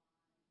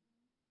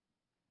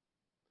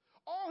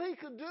 All he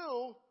could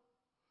do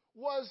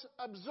was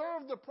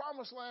observe the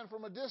promised land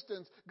from a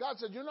distance. God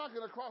said, you're not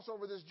going to cross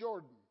over this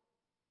Jordan.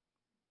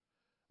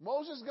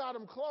 Moses got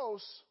him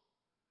close,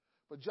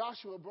 but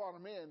Joshua brought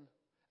him in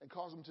and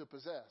caused him to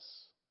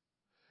possess.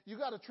 You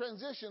got to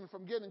transition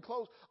from getting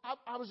close.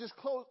 I was this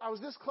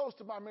close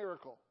to my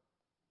miracle.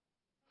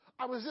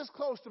 I was this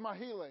close to my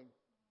healing.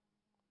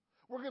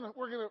 We're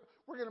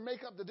gonna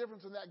make up the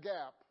difference in that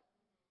gap.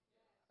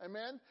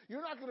 Amen.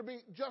 You're not gonna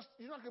be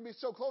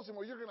so close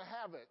anymore. You're gonna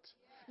have it.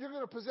 You're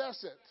gonna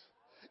possess it.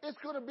 It's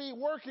gonna be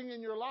working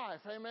in your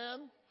life.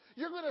 Amen.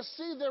 You're gonna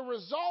see the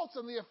results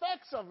and the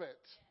effects of it.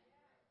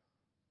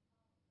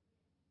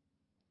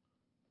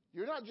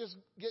 You're not just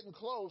getting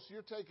close,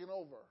 you're taking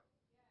over.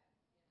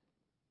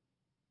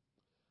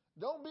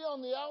 Don't be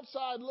on the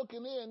outside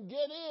looking in.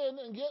 Get in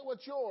and get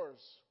what's yours.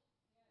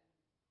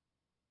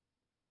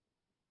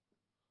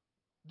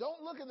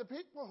 Don't look at the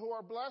people who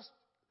are blessed.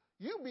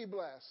 You be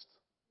blessed.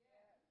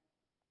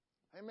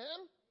 Amen?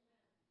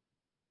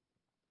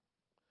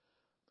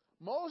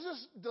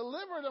 Moses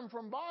delivered them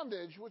from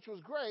bondage, which was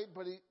great,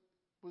 but he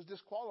was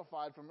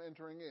disqualified from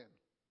entering in.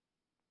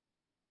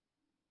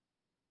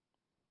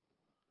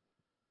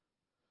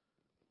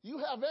 You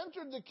have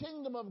entered the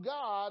kingdom of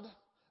God.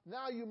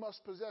 Now you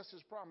must possess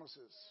his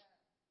promises.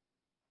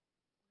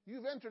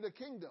 You've entered a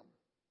kingdom,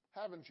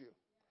 haven't you?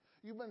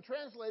 You've been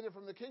translated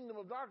from the kingdom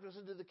of darkness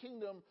into the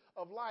kingdom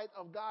of light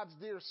of God's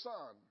dear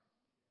Son.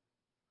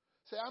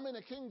 Say, I'm in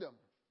a kingdom.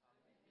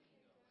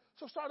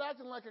 So start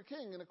acting like a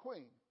king and a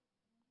queen.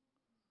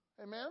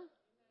 Amen?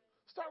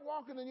 Start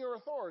walking in your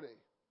authority.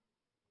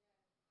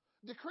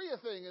 Decree a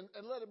thing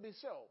and let it be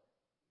so.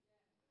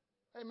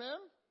 Amen?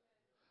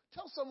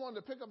 Tell someone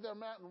to pick up their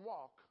mat and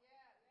walk.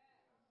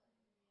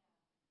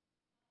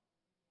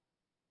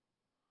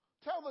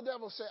 Tell the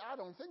devil, say, I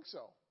don't think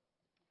so.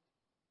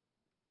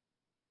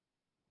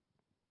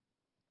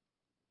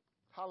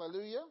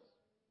 Hallelujah.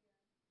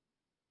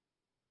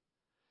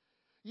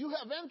 You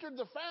have entered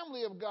the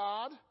family of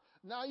God.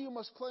 Now you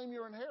must claim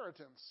your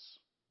inheritance.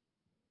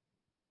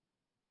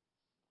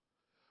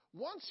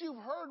 Once you've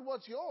heard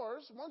what's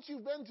yours, once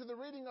you've been to the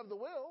reading of the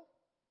will,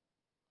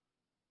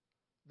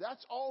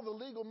 that's all the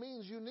legal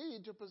means you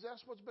need to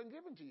possess what's been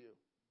given to you.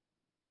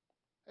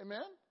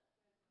 Amen?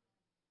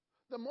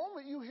 The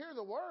moment you hear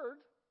the word,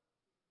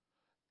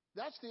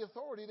 that's the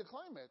authority to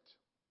claim it.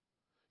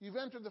 You've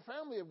entered the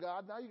family of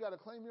God, now you got to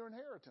claim your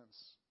inheritance.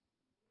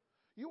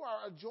 You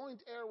are a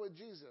joint heir with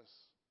Jesus.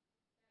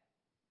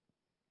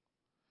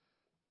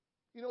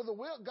 You know,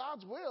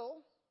 God's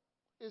will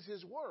is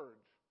his word.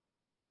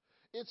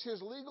 It's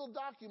his legal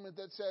document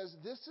that says,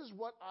 this is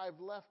what I've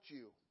left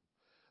you.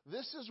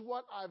 This is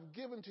what I've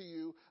given to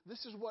you.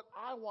 This is what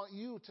I want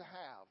you to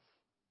have.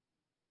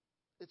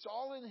 It's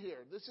all in here.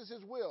 This is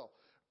his will.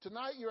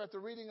 Tonight you're at the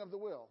reading of the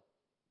will.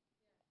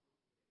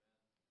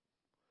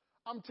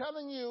 I'm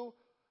telling you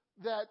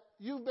that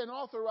you've been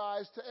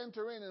authorized to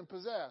enter in and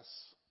possess.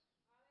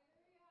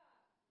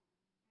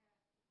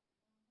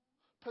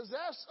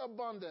 Possess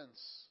abundance.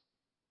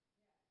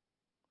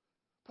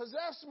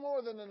 Possess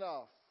more than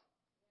enough.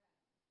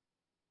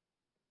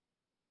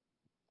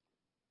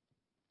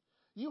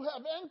 You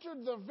have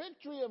entered the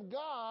victory of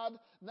God.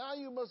 Now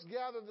you must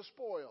gather the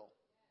spoil.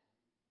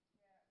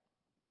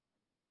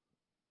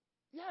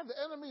 Yeah, the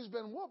enemy's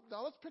been whooped.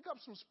 Now let's pick up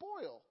some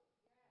spoil.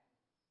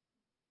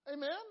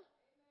 Amen?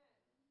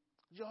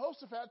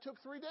 Jehoshaphat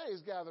took 3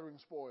 days gathering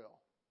spoil.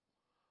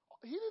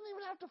 He didn't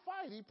even have to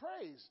fight. He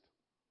praised.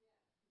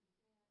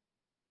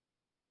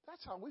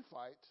 That's how we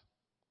fight.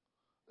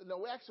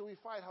 No, actually we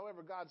fight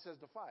however God says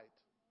to fight.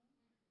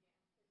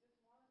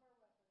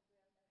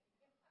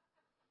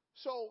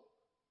 So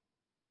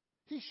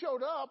he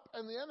showed up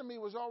and the enemy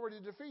was already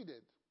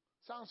defeated.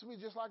 Sounds to me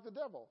just like the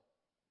devil.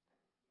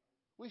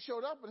 We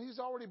showed up and he's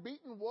already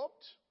beaten,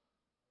 whooped,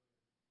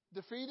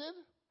 defeated.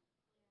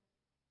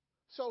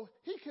 So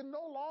he can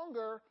no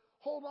longer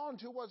hold on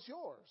to what's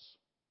yours.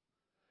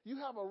 You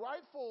have a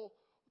rightful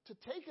to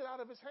take it out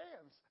of his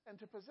hands and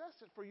to possess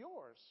it for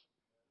yours.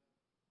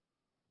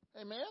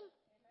 Amen?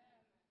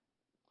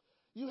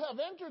 You have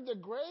entered the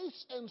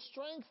grace and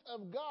strength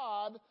of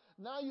God.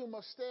 Now you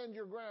must stand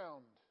your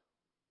ground.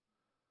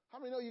 How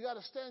many know you got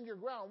to stand your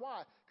ground?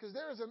 Why? Because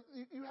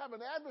you have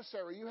an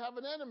adversary. You have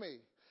an enemy.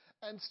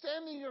 And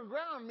standing your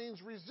ground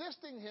means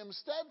resisting him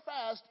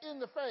steadfast in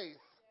the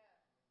faith.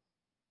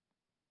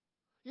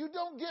 You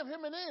don't give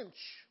him an inch.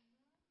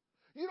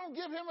 You don't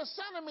give him a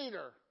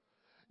centimeter.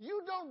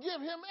 You don't give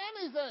him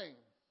anything.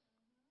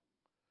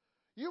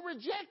 You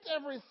reject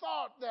every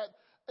thought that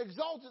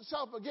exalts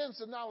itself against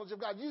the knowledge of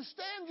God. You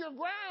stand your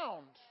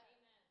ground.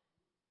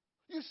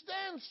 You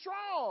stand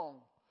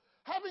strong.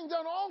 Having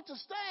done all to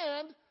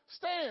stand,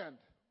 stand.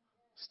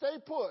 Stay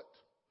put.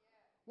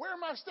 Where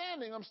am I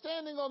standing? I'm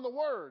standing on the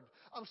word.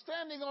 I'm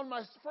standing on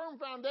my firm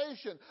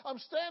foundation. I'm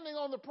standing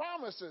on the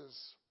promises.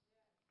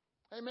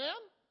 Amen?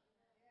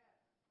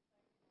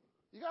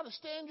 You got to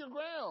stand your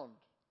ground.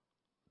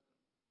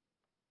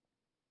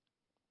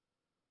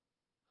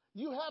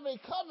 You have a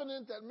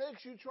covenant that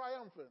makes you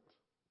triumphant.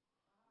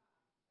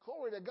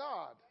 Glory to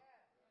God.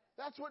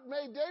 That's what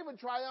made David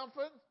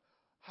triumphant.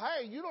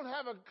 Hey, you don't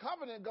have a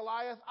covenant,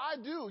 Goliath.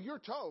 I do. You're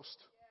toast.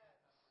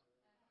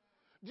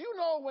 Do you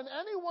know when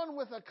anyone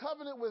with a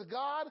covenant with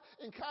God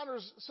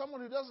encounters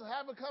someone who doesn't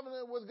have a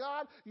covenant with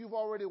God, you've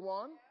already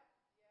won?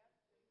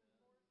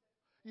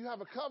 You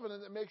have a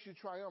covenant that makes you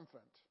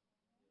triumphant.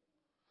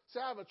 Say,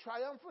 I have a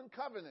triumphant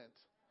covenant.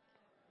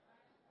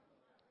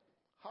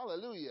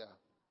 Hallelujah.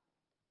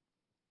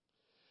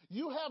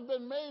 You have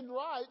been made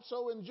right,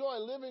 so enjoy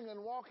living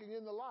and walking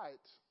in the light.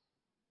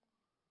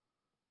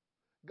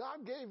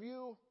 God gave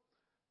you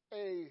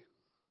a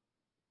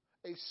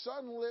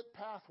sunlit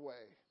pathway.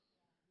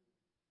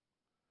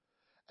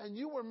 And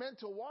you were meant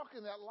to walk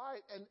in that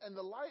light, and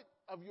the light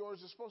of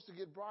yours is supposed to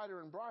get brighter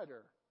and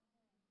brighter.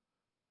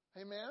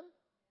 Amen?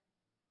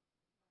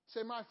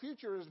 Say, my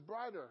future is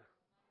brighter.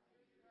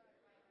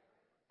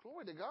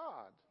 Glory to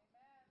God.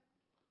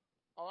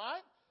 All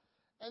right?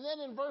 And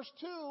then in verse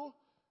 2,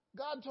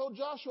 God told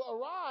Joshua,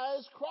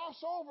 arise,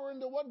 cross over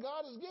into what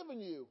God has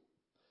given you.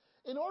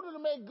 In order to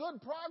make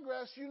good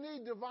progress, you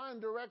need divine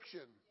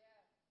direction.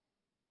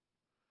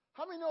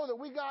 How many know that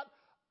we got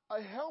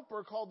a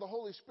helper called the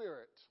Holy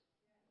Spirit?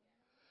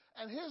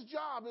 And his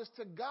job is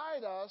to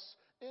guide us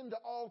into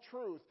all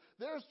truth.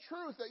 There's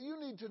truth that you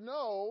need to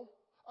know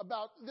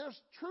about. There's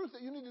truth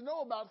that you need to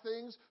know about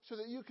things so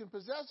that you can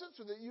possess it,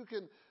 so that you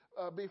can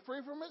be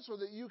free from it, so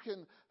that you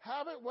can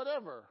have it,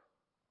 whatever.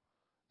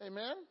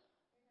 Amen?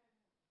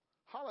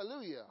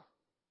 Hallelujah.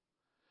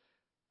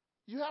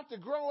 You have to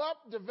grow up,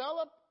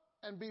 develop,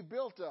 and be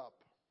built up.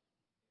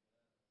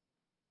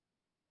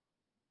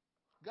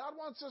 God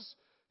wants us,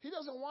 he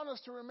doesn't want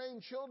us to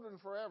remain children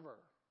forever.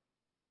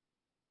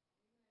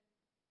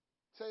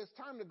 Say, it's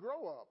time to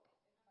grow up.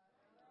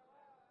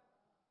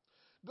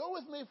 Go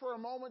with me for a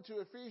moment to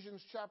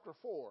Ephesians chapter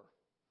 4.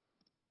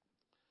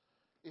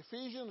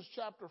 Ephesians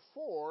chapter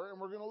 4,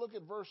 and we're going to look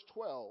at verse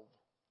 12.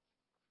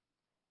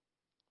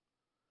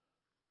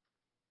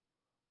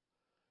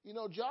 You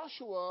know,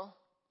 Joshua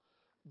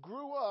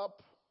grew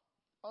up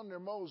under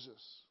Moses.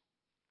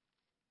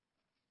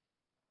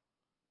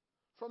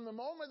 From the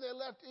moment they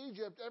left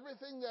Egypt,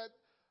 everything that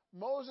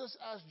Moses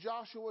asked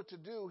Joshua to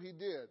do, he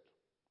did.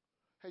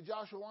 Hey,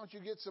 Joshua, why don't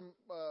you get some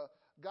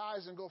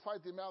guys and go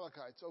fight the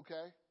Amalekites?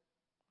 Okay.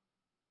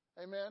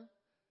 Amen.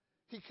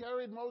 He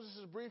carried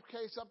Moses'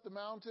 briefcase up the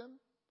mountain.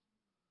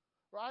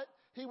 Right?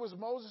 He was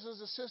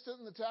Moses' assistant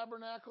in the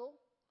tabernacle.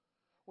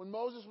 When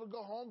Moses would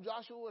go home,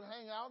 Joshua would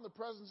hang out in the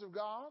presence of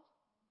God.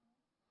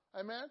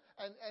 Amen.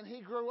 And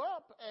he grew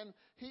up and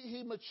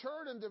he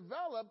matured and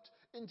developed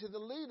into the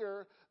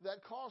leader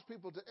that caused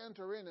people to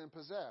enter in and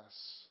possess.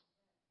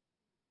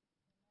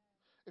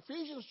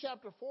 Ephesians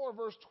chapter 4,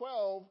 verse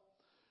 12,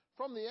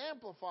 from the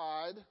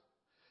Amplified,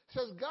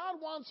 says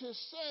God wants his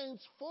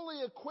saints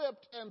fully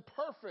equipped and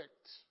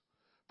perfect.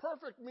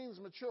 Perfect means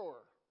mature.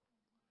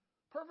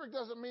 Perfect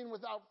doesn't mean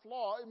without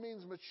flaw. It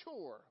means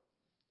mature.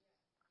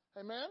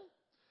 Amen?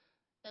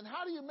 And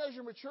how do you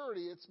measure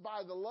maturity? It's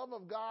by the love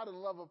of God and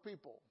love of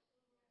people.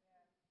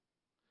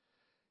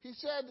 He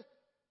said,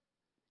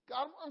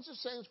 God wants his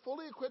saints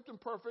fully equipped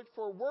and perfect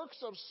for works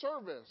of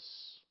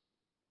service.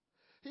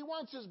 He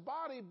wants his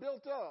body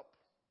built up.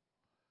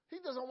 He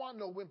doesn't want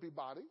no wimpy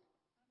body.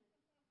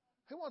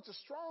 He wants a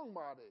strong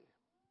body.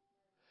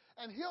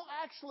 And he'll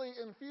actually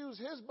infuse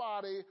his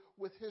body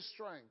with his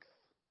strength.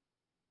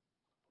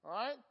 All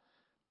right?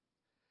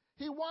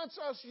 He wants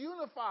us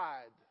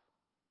unified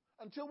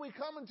until we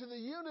come into the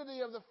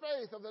unity of the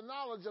faith, of the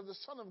knowledge of the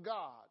Son of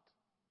God.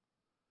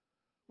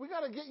 We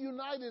got to get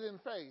united in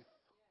faith.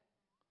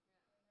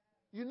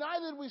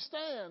 United we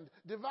stand,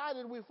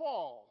 divided we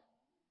fall.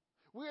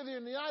 We are the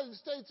United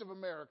States of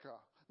America,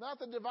 not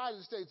the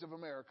divided states of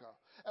America.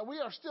 And we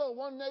are still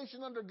one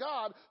nation under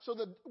God, so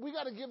that we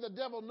got to give the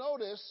devil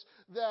notice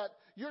that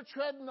you're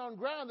treading on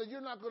ground that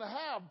you're not going to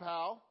have,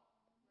 pal.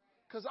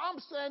 Because I'm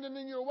standing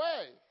in your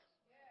way.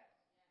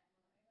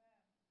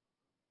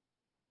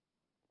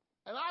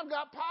 And I've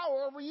got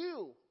power over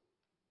you.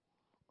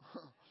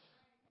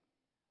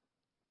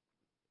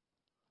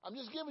 I'm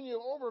just giving you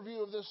an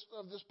overview of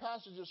this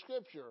passage of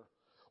Scripture.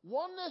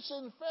 Oneness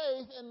in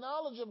faith and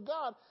knowledge of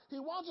God. He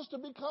wants us to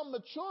become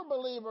mature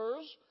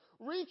believers,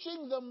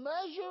 reaching the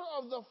measure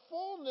of the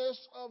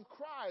fullness of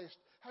Christ.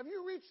 Have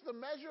you reached the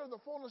measure of the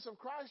fullness of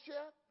Christ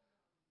yet?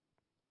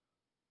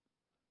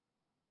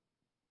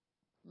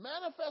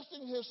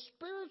 Manifesting his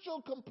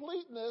spiritual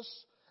completeness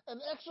and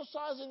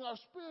exercising our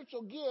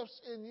spiritual gifts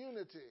in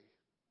unity.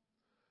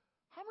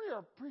 How many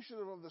are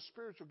appreciative of the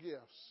spiritual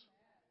gifts?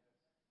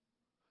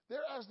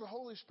 They're as the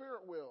Holy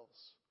Spirit wills.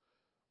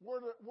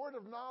 Word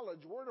of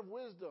knowledge, word of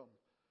wisdom,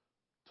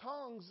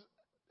 tongues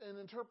and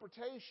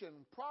interpretation,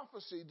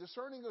 prophecy,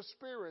 discerning of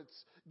spirits,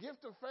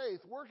 gift of faith,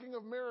 working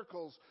of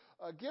miracles,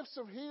 gifts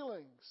of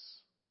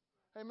healings.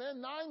 Amen.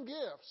 9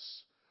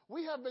 gifts.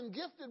 We have been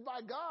gifted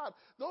by God.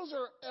 Those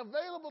are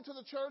available to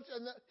the church,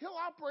 and he'll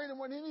operate them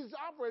when he needs to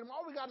operate them.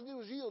 All we got to do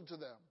is yield to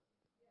them.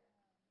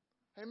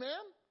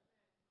 Amen?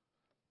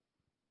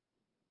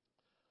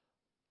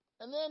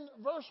 And then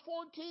verse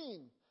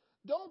 14.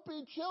 Don't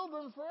be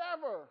children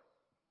forever,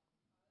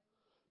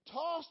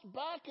 tossed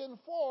back and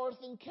forth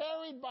and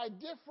carried by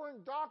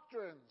different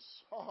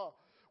doctrines.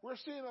 We're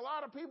seeing a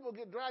lot of people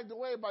get dragged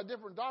away by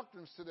different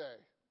doctrines today.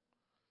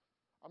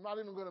 I'm not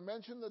even going to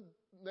mention the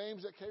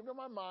names that came to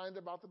my mind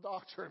about the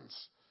doctrines.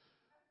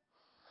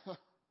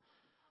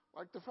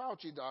 Like the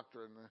Fauci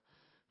doctrine.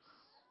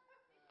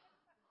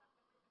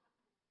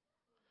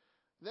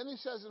 Then he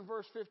says in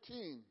verse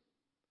 15,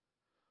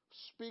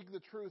 speak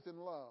the truth in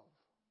love.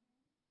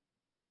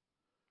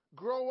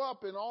 Grow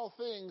up in all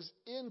things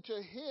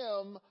into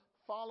him,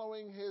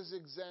 following his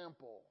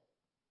example.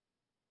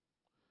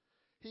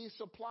 He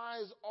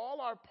supplies all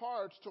our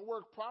parts to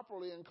work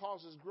properly and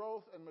causes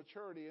growth and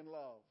maturity in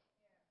love.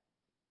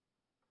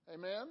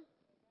 Amen?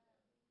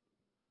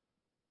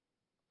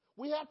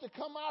 We have to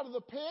come out of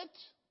the pit.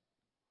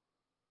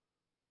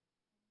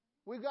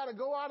 We've got to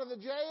go out of the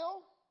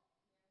jail.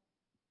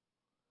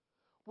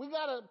 We've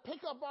got to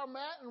pick up our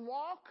mat and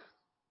walk.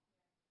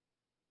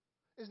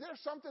 Is there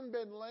something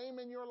been lame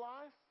in your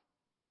life?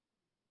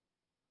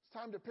 It's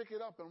time to pick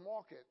it up and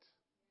walk it.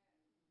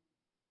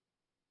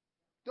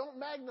 Don't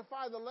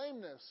magnify the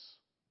lameness.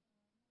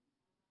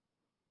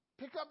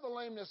 Pick up the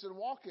lameness and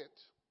walk it.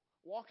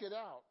 Walk it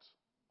out.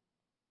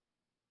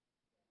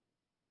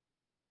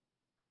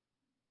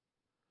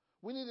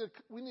 We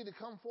need to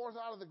come forth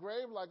out of the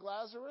grave like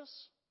Lazarus.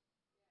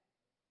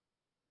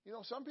 You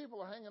know, some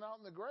people are hanging out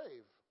in the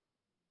grave.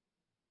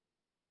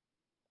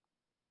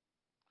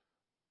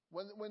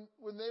 When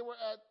they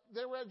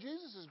were at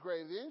Jesus'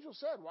 grave, the angel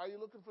said, "Why are you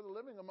looking for the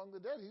living among the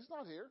dead? He's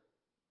not here."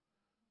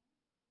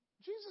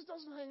 Jesus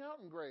doesn't hang out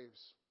in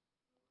graves.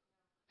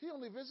 He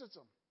only visits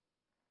them.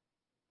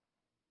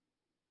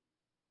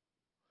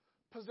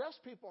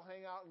 Possessed people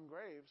hang out in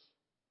graves,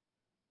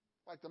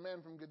 like the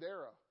man from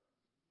Gadara.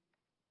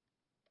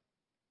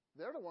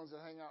 They're the ones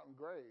that hang out in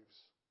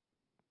graves.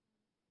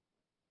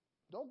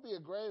 Don't be a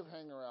grave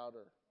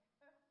hanger-outer.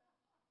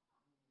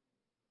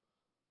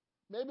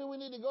 Maybe we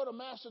need to go to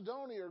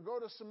Macedonia or go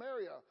to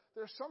Samaria.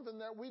 There's something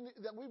that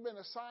we've been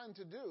assigned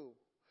to do.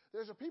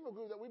 There's a people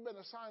group that we've been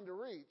assigned to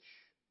reach.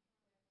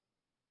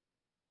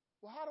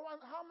 Well, how do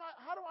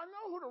I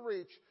know who to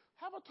reach?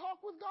 Have a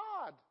talk with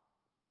God.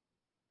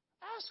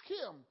 Ask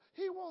Him.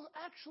 He will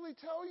actually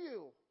tell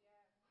you.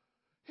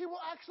 He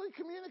will actually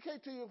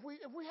communicate to you.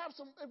 If we have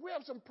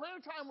some prayer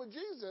time with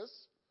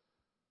Jesus,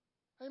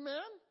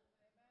 amen?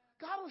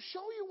 God will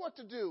show you what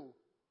to do.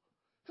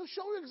 He'll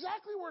show you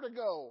exactly where to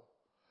go.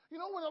 You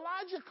know, when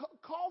Elijah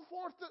called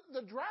forth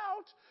the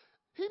drought,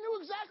 he knew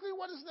exactly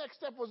what his next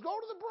step was. Go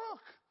to the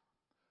brook.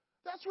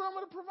 That's where I'm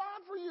going to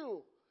provide for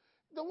you.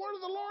 The word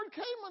of the Lord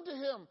came unto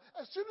him.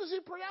 As soon as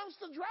he pronounced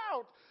the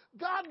drought,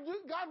 God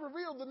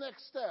revealed the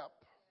next step.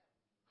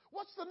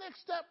 What's the next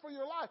step for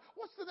your life?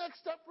 What's the next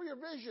step for your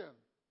vision?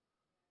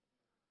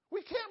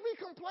 We can't be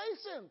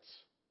complacent.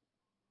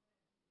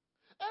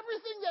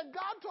 Everything that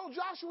God told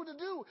Joshua to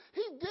do,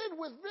 he did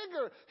with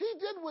vigor. He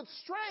did with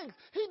strength.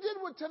 He did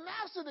with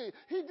tenacity.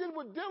 He did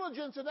with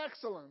diligence and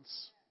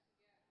excellence.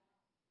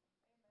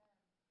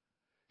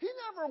 He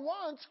never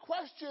once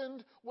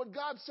questioned what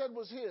God said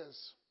was his.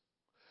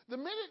 The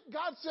minute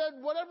God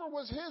said whatever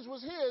was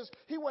his,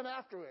 he went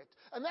after it.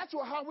 And that's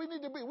how we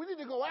need to be. We need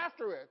to go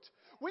after it.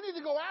 We need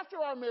to go after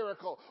our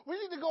miracle. We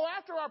need to go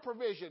after our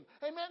provision.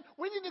 Amen.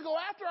 We need to go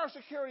after our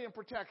security and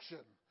protection.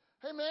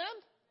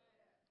 Amen.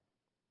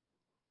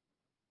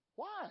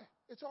 Why?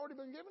 It's already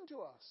been given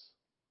to us.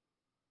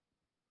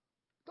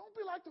 Don't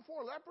be like the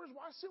 4 lepers.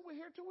 Why sit we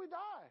here till we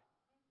die?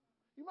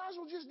 You might as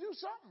well just do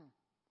something.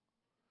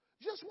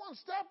 Just one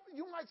step,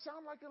 you might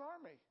sound like an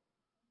army.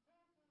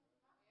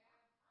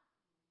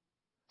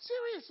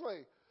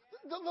 Seriously.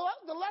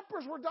 The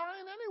lepers were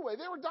dying anyway.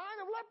 They were dying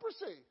of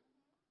leprosy.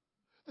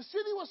 The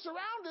city was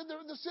surrounded.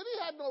 The city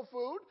had no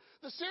food.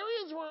 The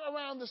Syrians were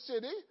around the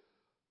city.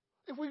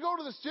 If we go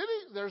to the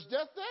city, there's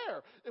death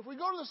there. If we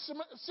go to the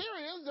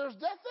Syrians, there's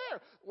death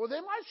there. Well, they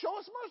might show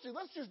us mercy.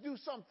 Let's just do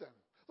something.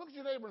 Look at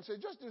your neighbor and say,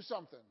 just do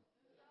something.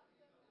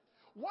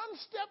 One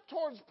step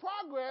towards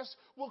progress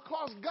will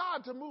cause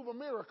God to move a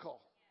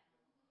miracle.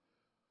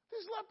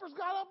 These lepers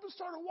got up and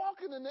started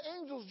walking, and the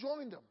angels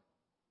joined them.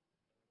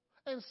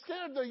 And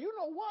scared the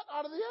you-know-what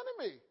out of the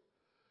enemy.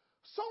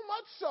 So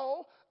much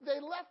so, they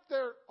left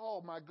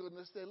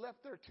they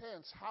left their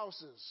tents,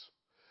 houses.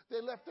 They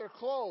left their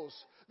clothes.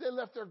 They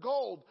left their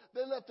gold.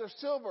 They left their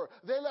silver.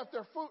 They left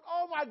their food.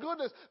 Oh my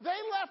goodness. They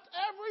left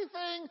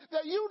everything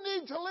that you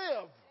need to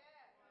live.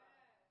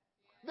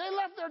 They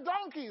left their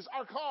donkeys,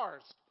 our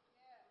cars.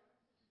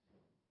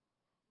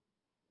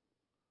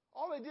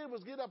 All they did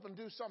was get up and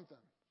do something.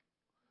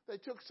 They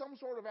took some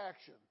sort of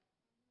action.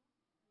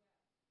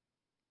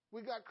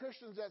 We got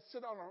Christians that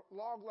sit on a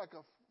log like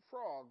a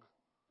frog,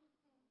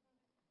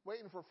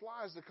 waiting for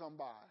flies to come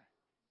by.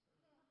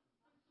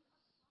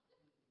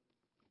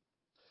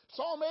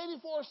 Psalm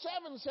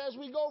 84:7 says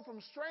we go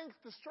from strength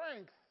to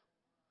strength.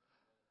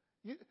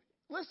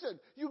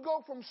 You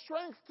go from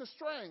strength to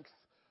strength,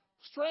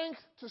 strength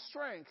to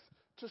strength,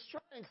 to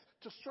strength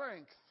to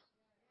strength.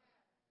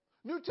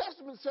 New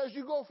Testament says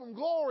you go from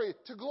glory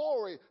to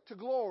glory to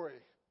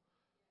glory.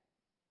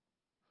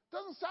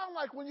 Doesn't sound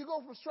like when you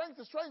go from strength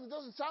to strength, it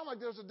doesn't sound like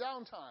there's a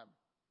downtime.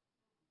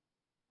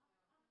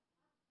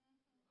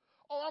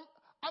 Oh,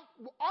 I'm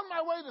on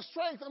my way to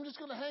strength. I'm just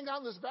going to hang out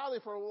in this valley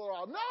for a little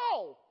while.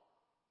 No!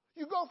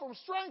 You go from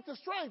strength to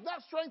strength,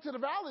 not strength to the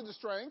valley to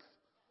strength.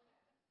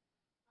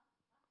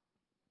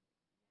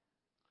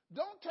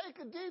 Don't take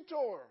a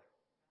detour.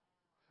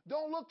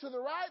 Don't look to the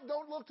right.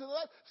 Don't look to the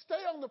left.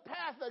 Stay on the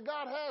path that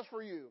God has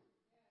for you.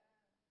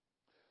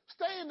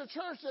 Stay in the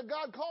church that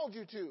God called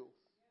you to.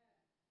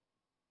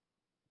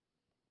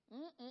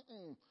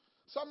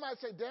 Some might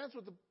say dance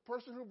with the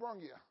person who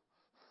brung you.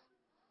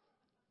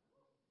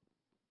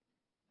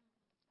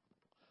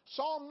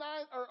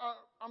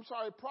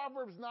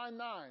 Proverbs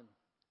 9:9.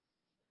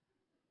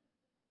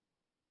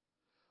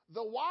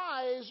 The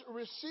wise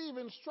receive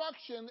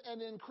instruction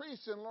and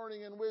increase in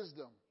learning and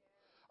wisdom.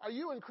 Are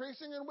you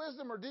increasing in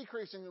wisdom or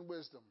decreasing in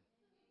wisdom?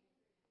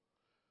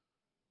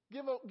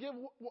 Give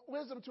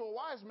wisdom to a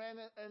wise man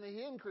and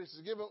he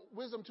increases. Give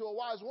wisdom to a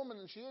wise woman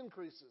and she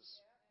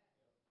increases.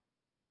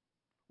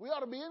 We ought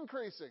to be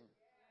increasing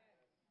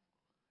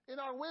in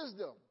our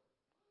wisdom.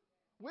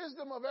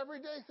 Wisdom of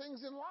everyday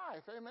things in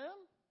life. Amen?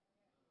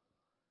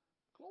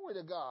 Glory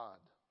to God.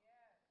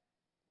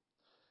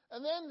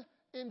 And then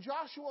in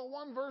Joshua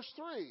 1 verse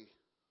 3,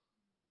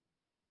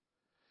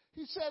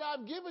 he said,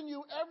 I've given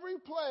you every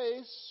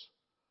place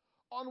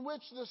on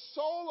which the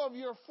sole of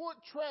your foot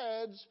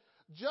treads,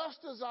 just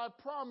as I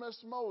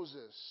promised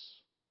Moses.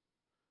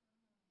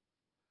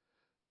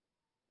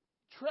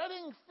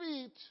 Treading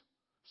feet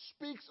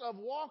speaks of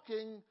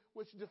walking,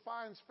 which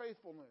defines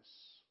faithfulness.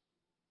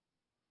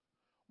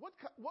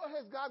 What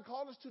has God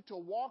called us to? To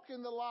walk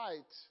in the light.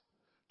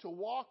 To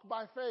walk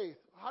by faith.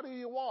 How do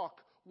you walk?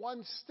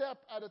 One step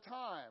at a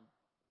time.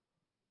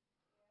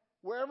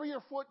 Wherever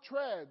your foot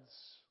treads.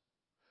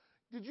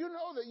 Did you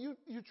know that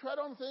you tread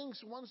on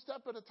things one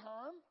step at a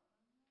time?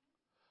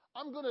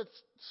 I'm going to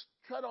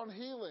tread on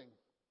healing.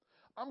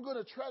 I'm going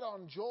to tread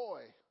on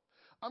joy.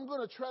 I'm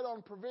going to tread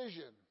on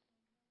provision.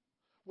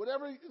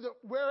 Wherever,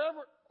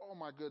 oh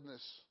my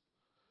goodness.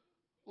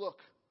 Look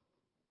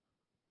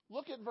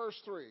at verse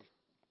 3.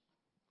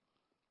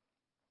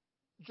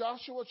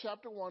 Joshua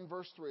chapter 1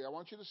 verse 3. I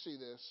want you to see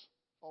this.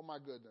 Oh my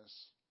goodness.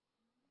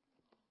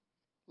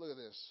 Look at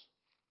this.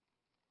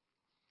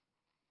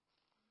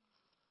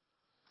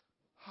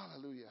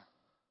 Hallelujah.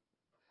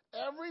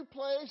 Every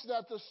place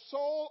that the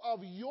sole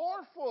of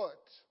your foot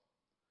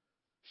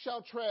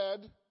shall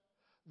tread,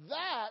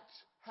 that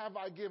have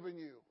I given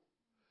you.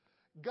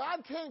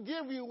 God can't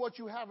give you what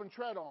you haven't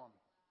tread on.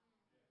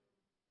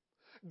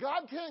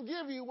 God can't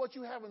give you what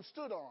you haven't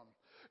stood on.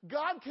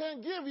 God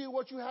can't give you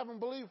what you haven't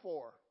believed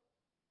for.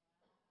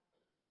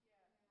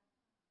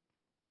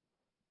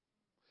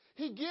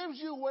 He gives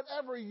you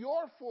whatever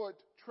your foot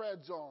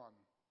treads on.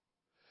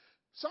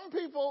 Some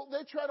people,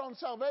 they tread on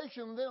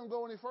salvation and they don't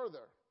go any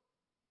further.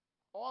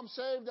 Oh, I'm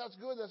saved, that's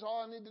good, that's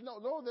all I need to know.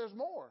 No, there's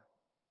more.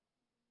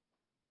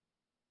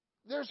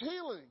 There's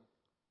healing.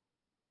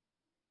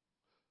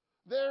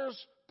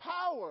 There's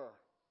power.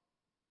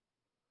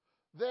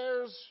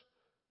 There's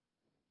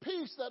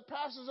peace that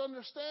passes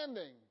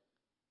understanding.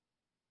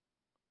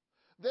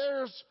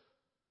 There's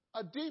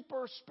a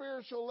deeper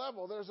spiritual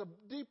level. There's a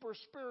deeper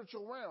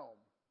spiritual realm.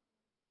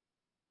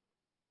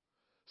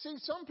 See,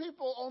 some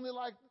people only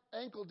like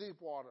ankle deep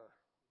water.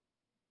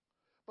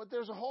 But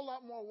there's a whole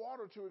lot more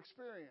water to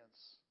experience.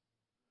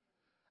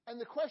 And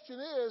the question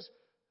is,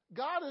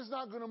 God is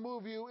not going to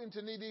move you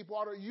into knee-deep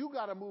water. You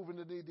got to move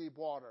into knee-deep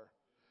water.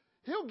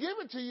 He'll give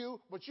it to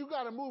you, but you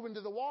got to move into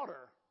the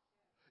water.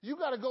 You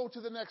got to go to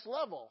the next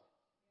level.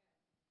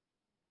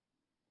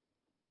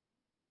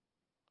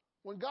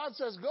 When God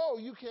says go,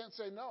 you can't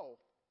say no.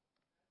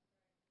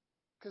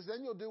 Because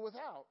then you'll do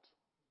without.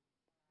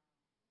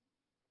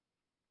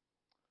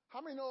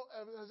 How many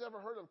has ever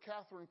heard of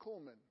Catherine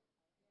Kuhlman?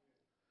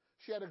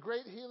 She had a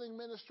great healing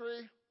ministry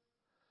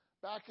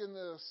back in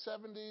the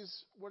 70s,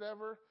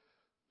 whatever.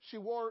 She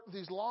wore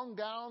these long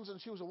gowns, and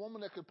she was a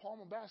woman that could palm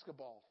a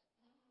basketball.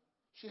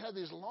 She had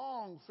these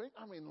long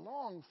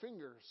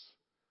fingers.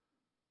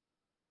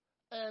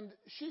 And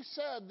she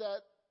said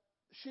that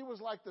she was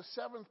like the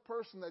seventh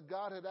person that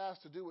God had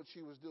asked to do what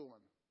she was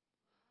doing.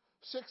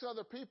 6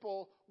 other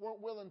people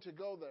weren't willing to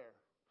go there.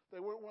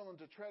 They weren't willing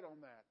to tread on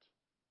that.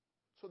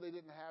 So they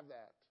didn't have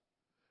that.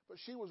 But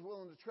she was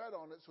willing to tread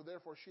on it, so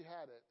therefore she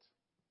had it.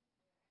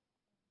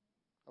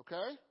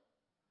 Okay?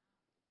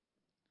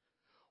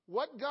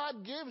 What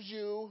God gives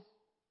you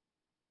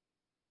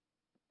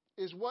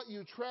is what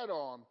you tread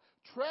on.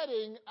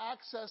 Treading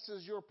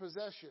accesses your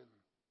possession.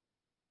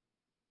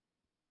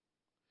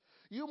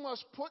 You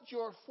must put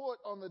your foot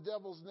on the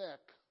devil's neck.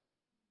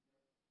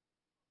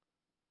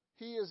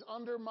 He is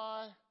under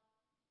my...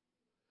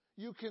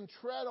 You can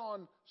tread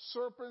on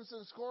serpents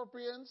and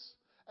scorpions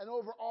and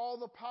over all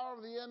the power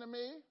of the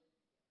enemy.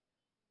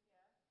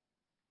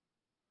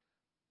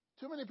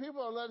 Too many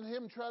people are letting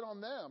him tread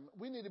on them.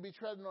 We need to be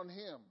treading on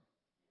him.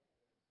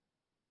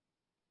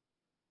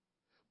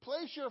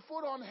 Place your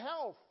foot on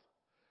health.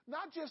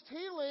 Not just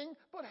healing,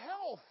 but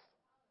health.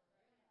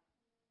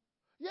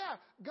 Yeah,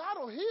 God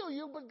will heal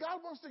you, but God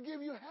wants to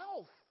give you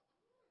health.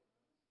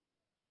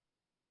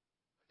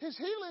 His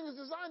healing is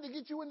designed to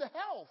get you into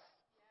health.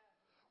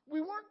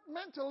 We weren't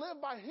meant to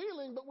live by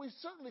healing, but we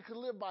certainly could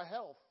live by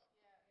health.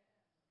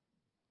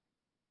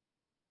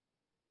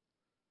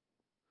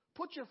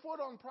 Put your foot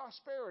on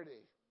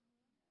prosperity.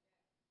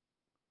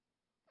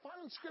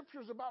 Find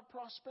scriptures about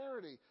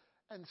prosperity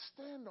and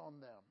stand on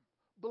them.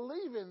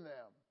 Believe in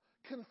them.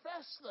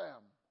 Confess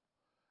them.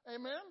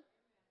 Amen?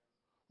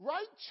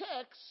 Write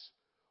checks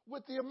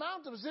with the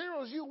amount of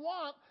zeros you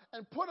want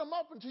and put them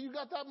up until you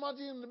got that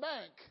money in the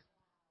bank.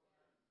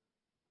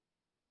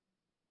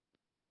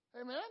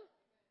 Amen?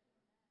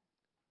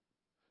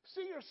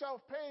 See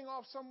yourself paying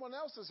off someone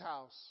else's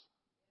house.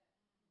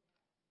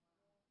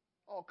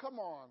 Oh, come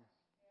on.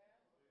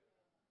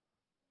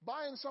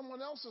 Buying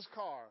someone else's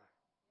car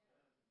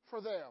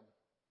for them.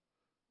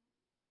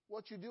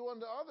 What you do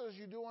unto others,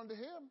 you do unto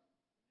him.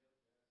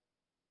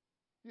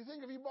 You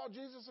think if you bought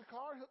Jesus a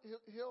car,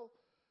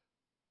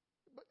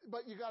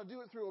 but you got to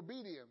do it through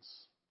obedience.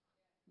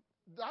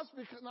 That's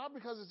because, not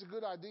because it's a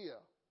good idea.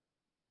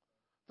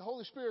 The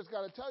Holy Spirit's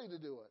got to tell you to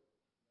do it.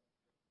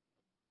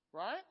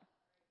 Right?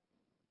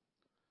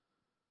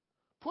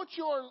 Put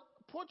your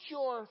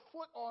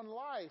foot on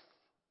life.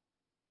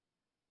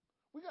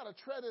 We got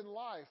to tread in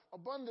life,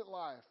 abundant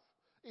life,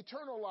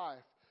 eternal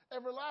life,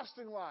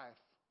 everlasting life,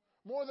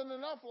 more than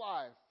enough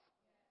life.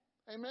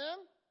 Amen?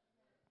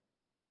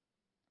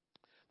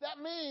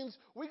 That means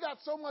we got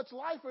so much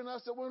life in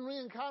us that when we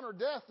encounter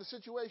death, the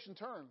situation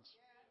turns.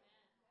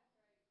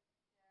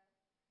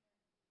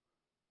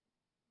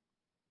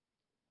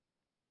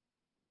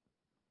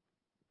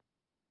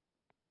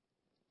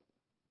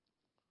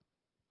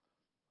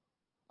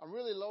 I'm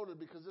really loaded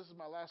because this is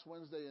my last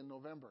Wednesday in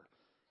November.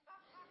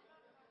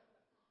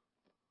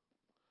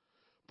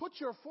 Put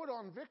your foot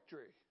on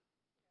victory.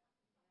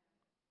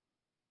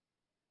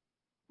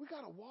 We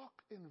got to walk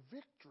in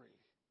victory.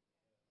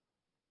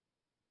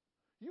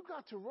 You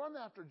got to run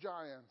after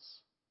giants.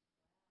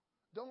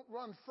 Don't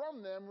run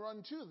from them,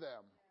 run to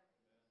them.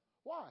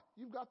 Why?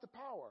 You've got the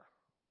power.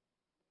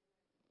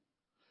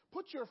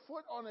 Put your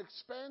foot on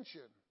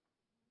expansion.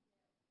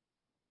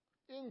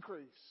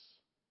 Increase.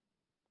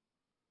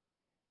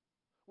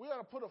 We ought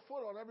to put a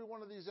foot on every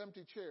one of these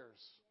empty chairs.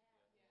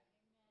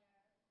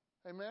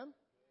 Amen?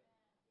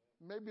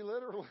 Maybe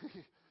literally.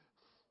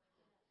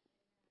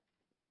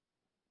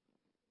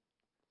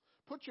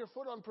 Put your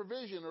foot on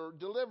provision or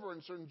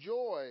deliverance or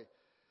joy.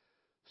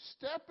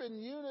 Step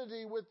in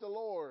unity with the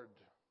Lord.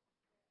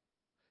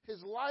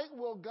 His light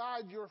will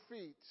guide your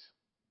feet.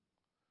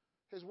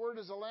 His word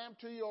is a lamp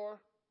to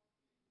your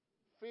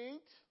feet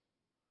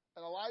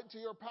and a light to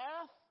your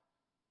path.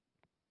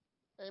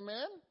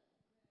 Amen?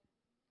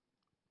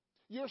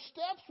 Your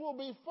steps will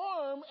be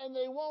firm and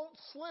they won't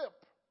slip.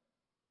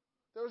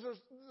 Those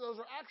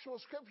are actual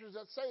scriptures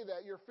that say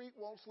that. Your feet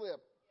won't slip.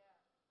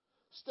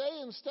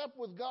 Stay in step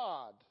with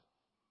God.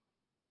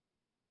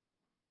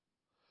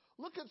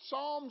 Look at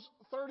Psalms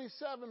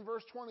 37,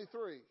 verse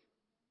 23.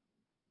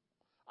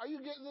 Are you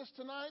getting this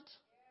tonight?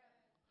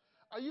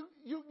 Are you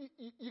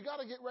got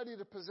to get ready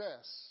to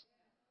possess.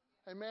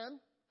 Amen?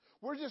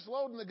 We're just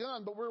loading the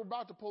gun, but we're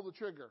about to pull the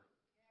trigger.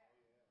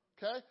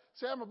 Okay?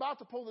 Say, I'm about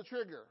to pull the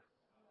trigger.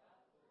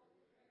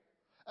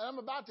 And I'm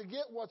about to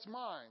get what's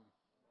mine.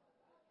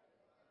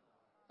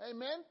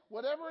 Amen?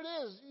 Whatever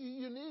it is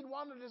you need,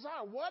 want, or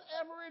desire,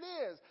 whatever it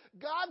is,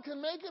 God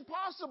can make it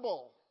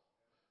possible.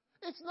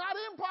 It's not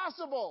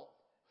impossible.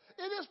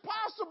 It is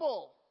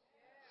possible.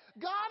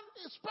 God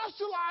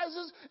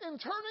specializes in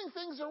turning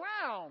things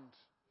around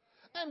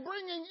and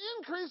bringing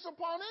increase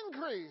upon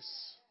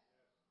increase.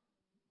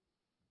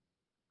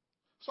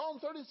 Psalm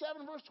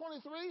 37, verse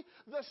 23,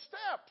 the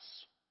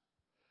steps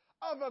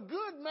of a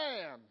good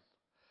man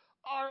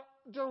are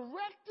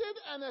directed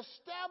and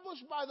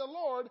established by the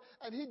Lord,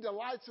 and He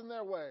delights in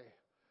their way.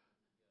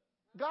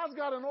 God's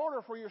got an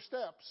order for your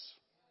steps.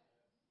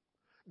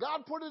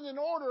 God put it in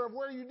order of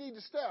where you need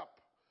to step,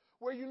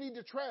 where you need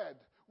to tread,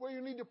 where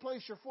you need to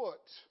place your foot.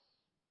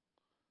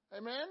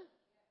 Amen?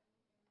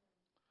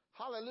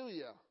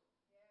 Hallelujah.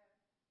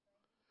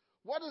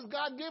 What has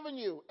God given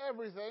you?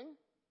 Everything.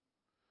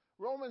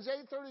 Romans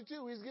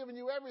 8:32, He's given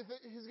you everything.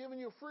 He's given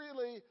you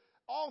freely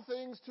all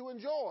things to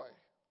enjoy.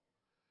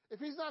 If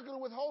He's not going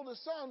to withhold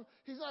His Son,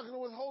 He's not going to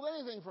withhold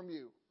anything from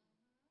you.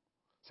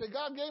 Say,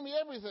 God gave me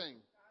everything.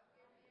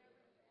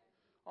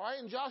 All right,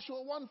 in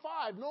Joshua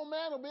 1:5, no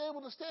man will be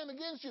able to stand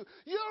against you.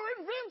 You're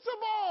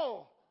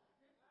invincible.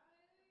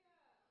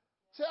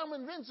 Say, I'm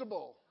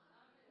invincible.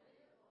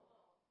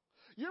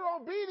 Your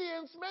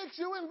obedience makes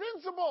you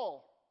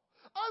invincible.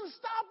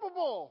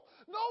 Unstoppable.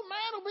 No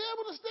man will be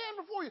able to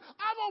stand before you.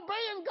 I'm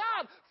obeying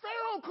God.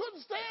 Pharaoh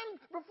couldn't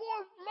stand before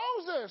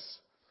Moses.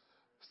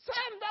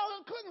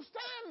 Sanballat couldn't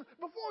stand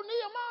before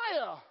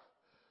Nehemiah.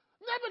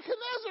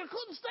 Nebuchadnezzar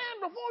couldn't stand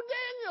before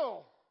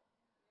Daniel.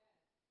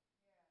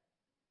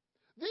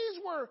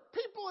 These were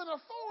people in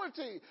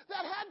authority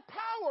that had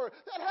power,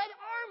 that had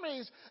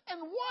armies,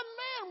 and one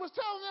man was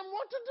telling them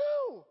what to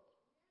do.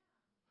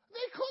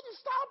 They couldn't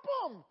stop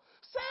them.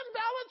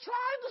 Sanballat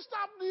tried to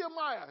stop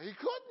Nehemiah. He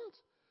couldn't.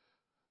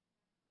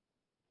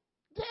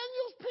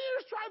 Daniel's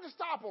peers tried to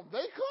stop him.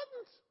 They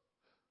couldn't.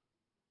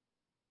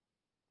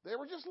 They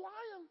were just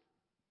lying.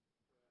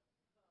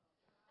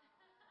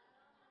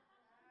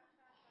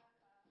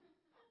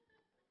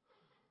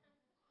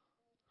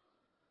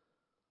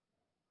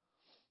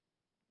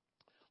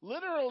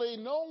 Literally,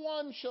 no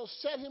one shall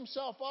set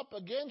himself up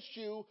against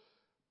you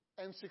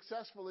and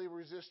successfully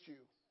resist you.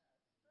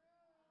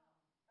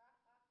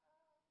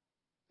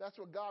 That's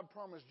what God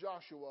promised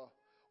Joshua,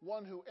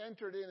 one who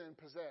entered in and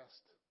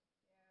possessed,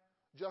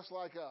 just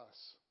like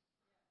us.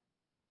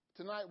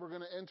 Tonight we're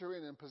going to enter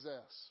in and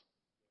possess.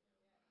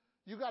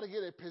 You got to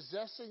get a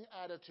possessing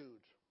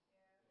attitude.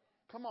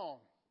 Come on.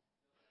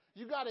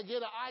 You got to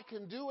get a I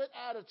can do it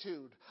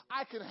attitude.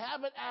 I can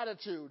have it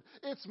attitude.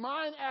 It's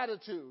mine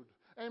attitude.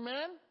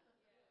 Amen?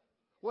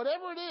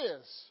 Whatever it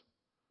is.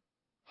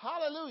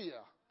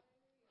 Hallelujah.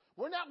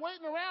 We're not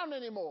waiting around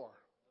anymore.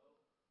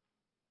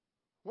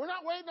 We're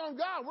not waiting on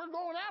God. We're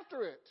going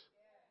after it.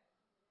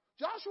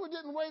 Joshua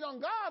didn't wait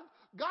on God.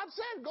 God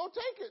said, go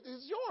take it.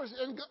 It's yours.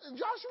 And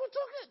Joshua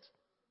took it.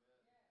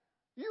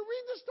 You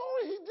read the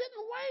story. He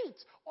didn't wait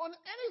on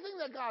anything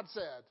that God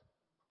said.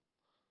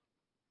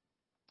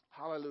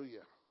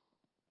 Hallelujah.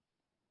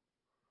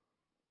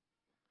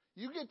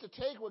 You get to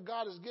take what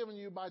God has given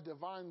you by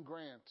divine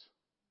grant.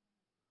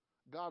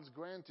 God's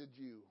granted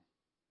you.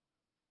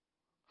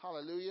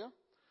 Hallelujah.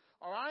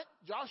 All right.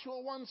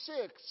 Joshua 1:6.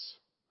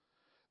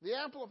 The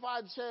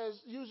Amplified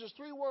uses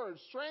 3 words: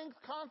 strength,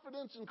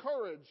 confidence, and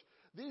courage.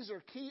 These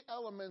are key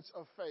elements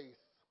of faith.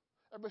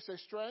 Everybody say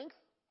strength,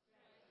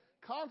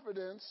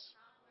 confidence,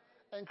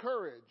 and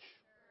courage.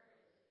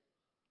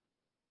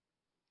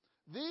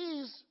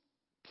 These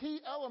key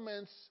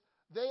elements,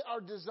 they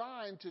are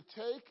designed to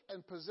take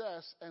and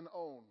possess and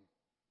own.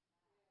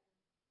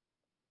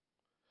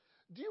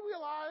 Do you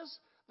realize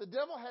the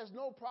devil has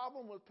no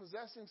problem with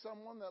possessing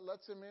someone that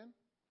lets him in?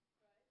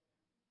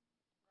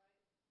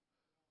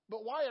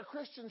 But why are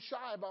Christians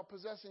shy about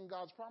possessing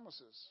God's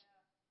promises?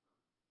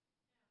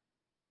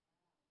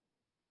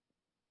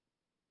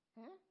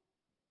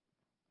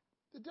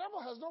 The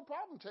devil has no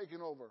problem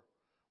taking over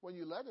when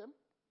you let him.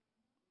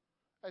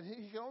 And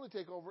he can only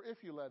take over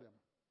if you let him.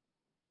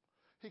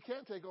 He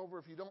can't take over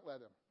if you don't let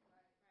him.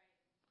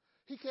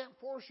 He can't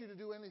force you to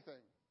do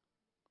anything.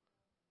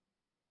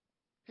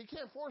 He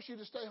can't force you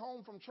to stay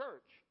home from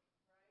church.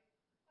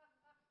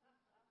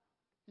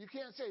 You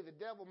can't say, the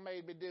devil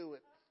made me do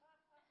it.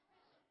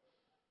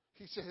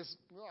 He says,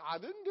 no, I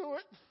didn't do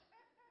it.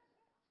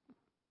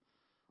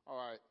 All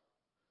right.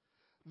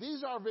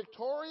 These are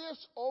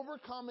victorious,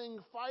 overcoming,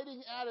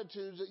 fighting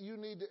attitudes that you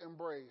need to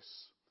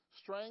embrace.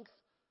 Strength,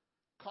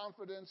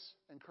 confidence,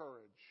 and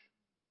courage.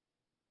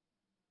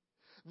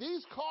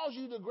 These cause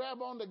you to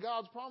grab on to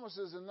God's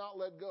promises and not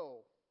let go.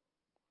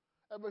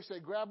 Everybody say,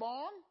 grab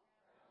on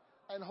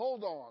and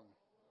hold on.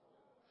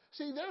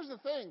 See, there's the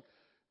thing.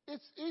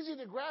 It's easy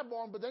to grab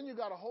on, but then you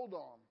got to hold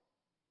on.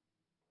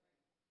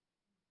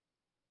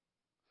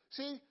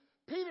 See,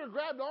 Peter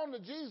grabbed on to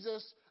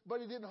Jesus, but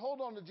he didn't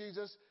hold on to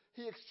Jesus.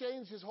 He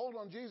exchanged his hold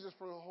on Jesus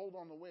for a hold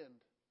on the wind.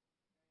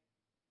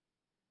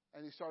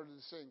 And he started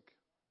to sink.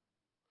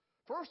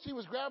 First, he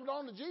was grabbed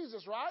on to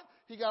Jesus, right?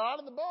 He got out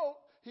of the boat.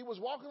 He was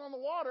walking on the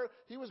water.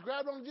 He was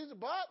grabbed on to Jesus,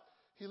 but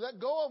he let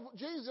go of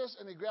Jesus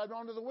and he grabbed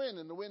onto the wind,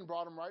 and the wind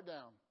brought him right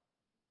down.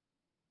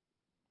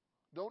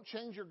 Don't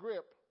change your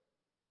grip.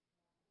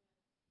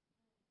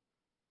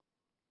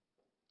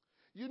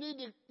 You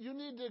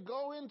need to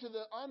go into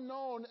the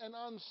unknown and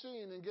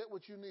unseen and get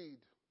what you need.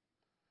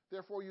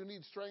 Therefore, you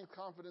need strength,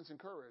 confidence, and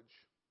courage.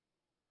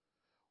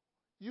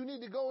 You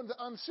need to go into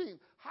unseen.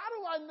 How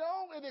do I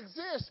know it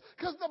exists?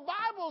 Because the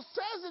Bible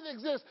says it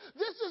exists.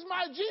 This is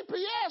my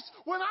GPS.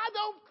 When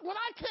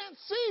I can't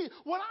see,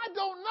 when I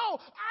don't know,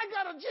 I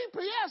got a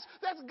GPS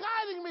that's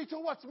guiding me to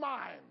what's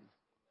mine.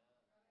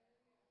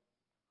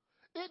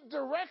 It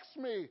directs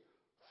me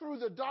through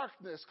the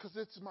darkness because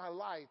it's my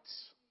light.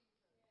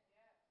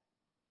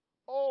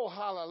 Oh,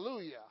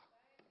 hallelujah.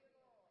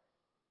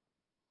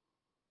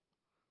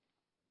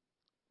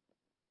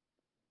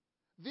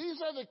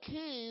 These are the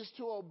keys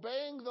to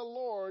obeying the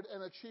Lord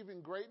and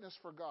achieving greatness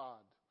for God.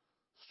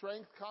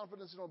 Strength,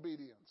 confidence, and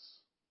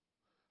obedience.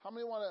 How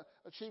many want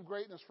to achieve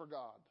greatness for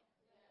God?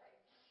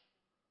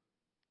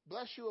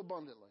 Bless you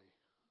abundantly.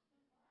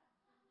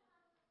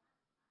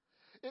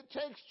 It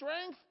takes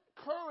strength,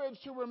 courage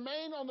to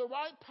remain on the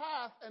right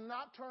path and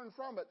not turn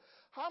from it.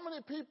 How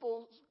many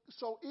people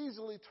so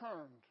easily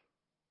turned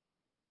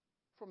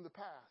from the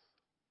path?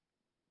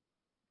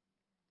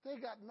 They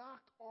got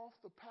knocked off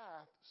the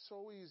path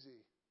so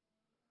easy.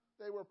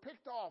 They were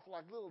picked off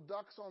like little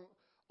ducks on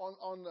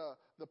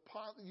the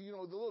pond. You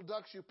know, the little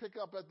ducks you pick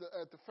up at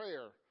the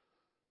fair.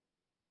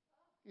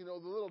 You know,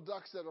 the little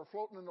ducks that are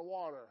floating in the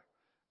water.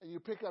 And you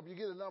pick up, you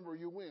get a number,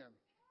 you win.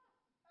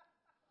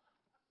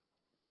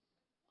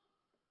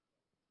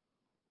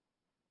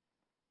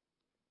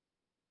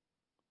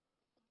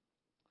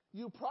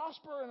 You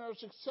prosper and are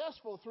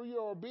successful through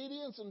your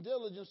obedience and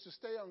diligence to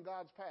stay on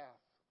God's path.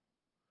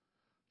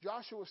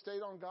 Joshua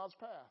stayed on God's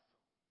path.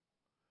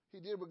 He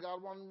did what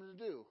God wanted him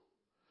to do.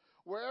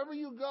 Wherever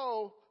you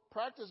go,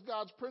 practice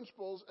God's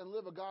principles and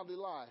live a godly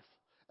life.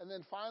 And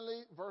then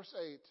finally, verse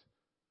 8.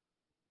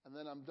 And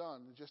then I'm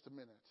done in just a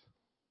minute.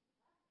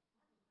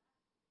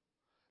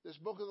 This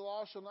book of the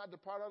law shall not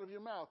depart out of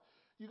your mouth.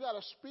 You got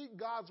to speak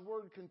God's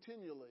word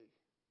continually.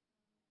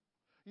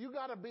 You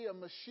got to be a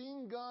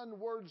machine gun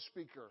word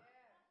speaker.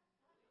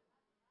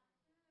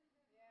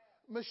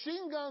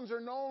 Machine guns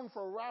are known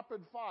for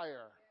rapid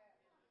fire.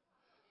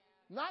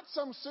 Not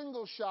some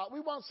single shot.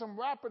 We want some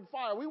rapid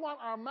fire. We want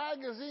our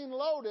magazine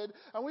loaded,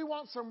 and we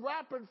want some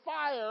rapid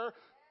fire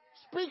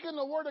speaking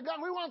the word of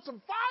God. We want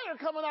some fire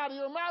coming out of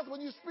your mouth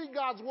when you speak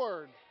God's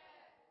word.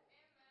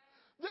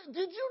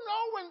 Did you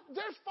know when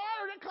there's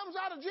fire that comes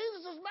out of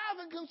Jesus'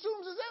 mouth and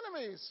consumes his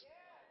enemies?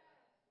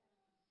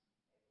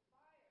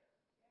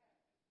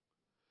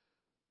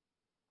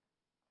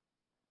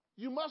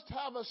 You must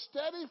have a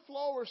steady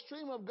flow or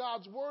stream of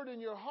God's word in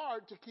your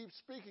heart to keep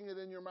speaking it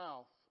in your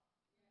mouth.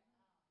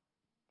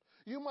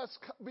 You must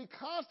be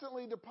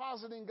constantly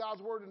depositing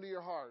God's word into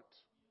your heart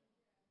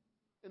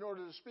in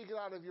order to speak it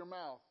out of your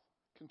mouth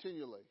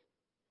continually.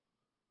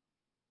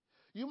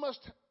 You must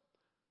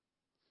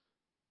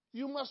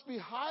be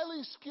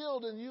highly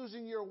skilled in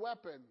using your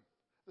weapon.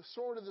 The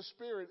sword of the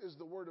Spirit is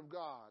the word of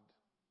God.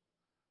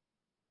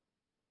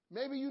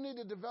 Maybe you need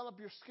to develop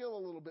your skill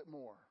a little bit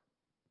more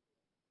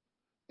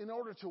in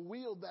order to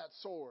wield that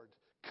sword.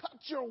 Cut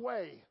your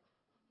way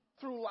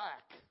through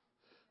lack.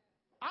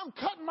 I'm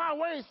cutting my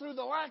way through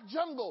the lack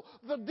jungle.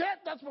 The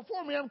debt that's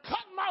before me, I'm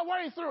cutting my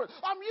way through it.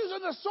 I'm using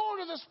the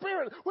sword of the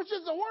Spirit, which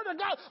is the Word of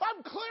God.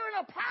 I'm clearing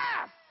a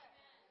path.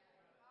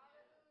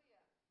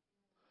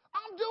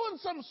 I'm doing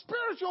some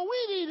spiritual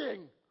weed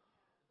eating.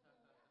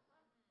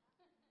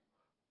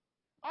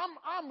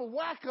 I'm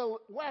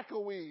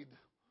whack-a-weed.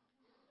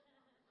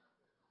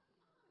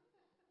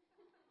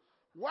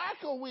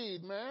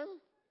 Whack-a-weed, man.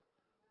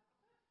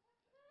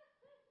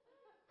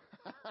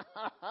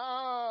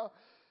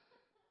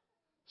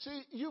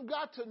 See, you've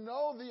got to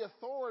know the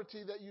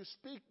authority that you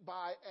speak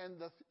by and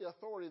the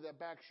authority that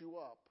backs you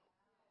up.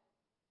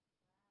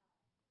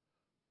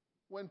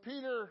 When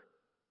Peter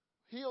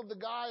healed the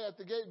guy at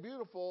the Gate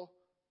Beautiful,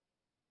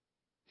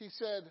 he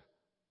said,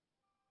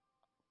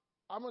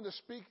 I'm going to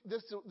speak,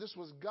 this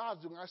was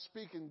God's doing. I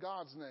speak in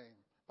God's name,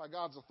 by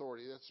God's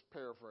authority. That's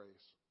paraphrase.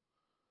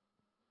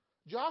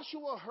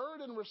 Joshua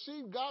heard and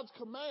received God's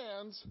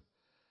commands,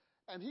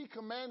 and he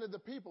commanded the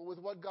people with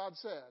what God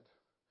said.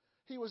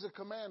 He was a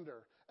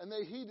commander, and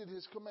they heeded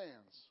his commands.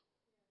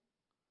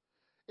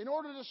 In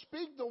order to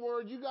speak the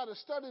word, you got to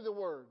study the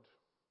word.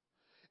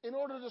 In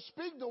order to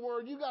speak the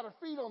word, you got to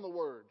feed on the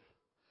word.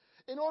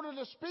 In order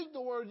to speak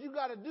the word, you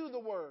got to do the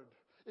word.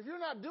 If you're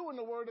not doing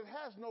the word, it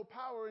has no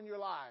power in your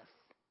life.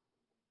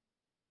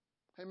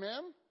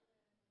 Amen?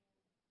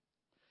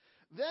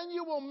 Then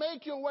you will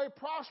make your way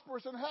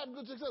prosperous and have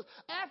good success.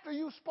 After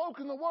you've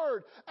spoken the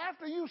word,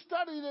 after you've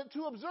studied it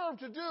to observe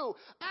to do,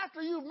 after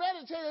you've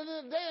meditated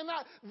in it day and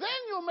night, then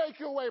you'll make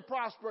your way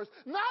prosperous.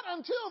 Not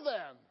until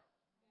then.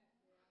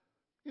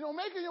 You know,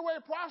 making your way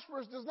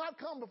prosperous does not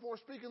come before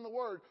speaking the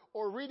word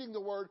or reading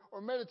the word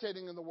or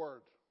meditating in the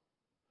word.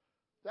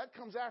 That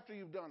comes after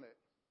you've done it.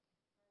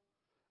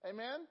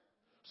 Amen?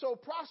 So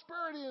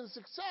prosperity and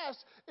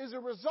success is a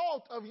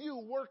result of you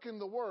working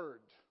the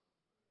word.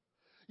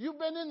 You've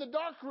been in the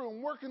dark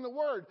room working the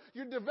word.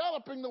 You're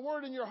developing the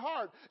word in your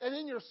heart and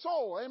in your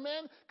soul.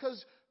 Amen?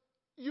 Because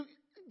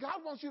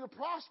God wants you to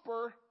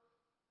prosper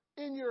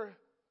in your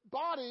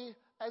body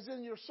as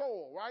in your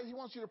soul, right? He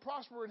wants you to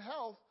prosper in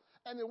health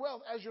and in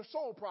wealth as your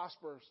soul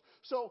prospers.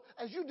 So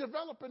as you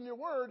develop in your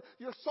word,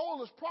 your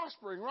soul is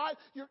prospering, right?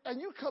 And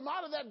you come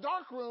out of that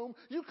dark room,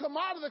 you come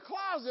out of the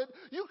closet,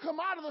 you come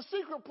out of the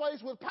secret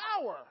place with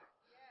power.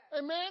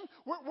 Amen?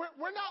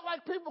 We're not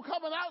like people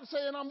coming out and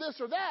saying, I'm this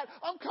or that.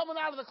 I'm coming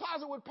out of the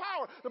closet with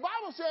power. The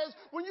Bible says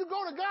when you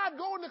go to God,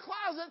 go in the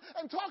closet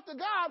and talk to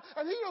God,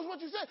 and He knows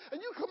what you say. And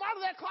you come out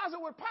of that closet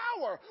with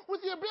power, with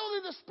the ability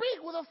to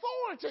speak with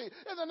authority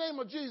in the name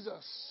of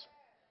Jesus.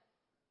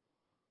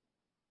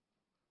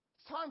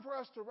 It's time for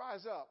us to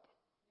rise up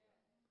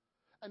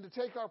and to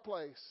take our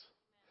place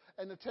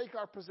and to take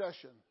our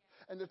possession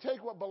and to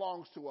take what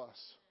belongs to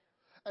us.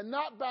 And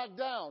not back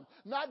down,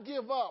 not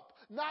give up,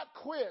 not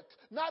quit,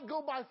 not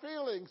go by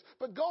feelings,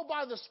 but go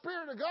by the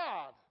Spirit of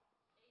God.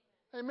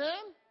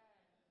 Amen?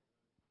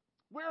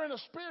 We're in a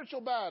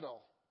spiritual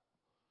battle.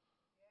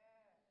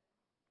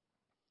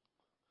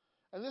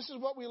 And this is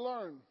what we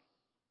learn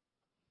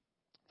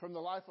from the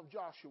life of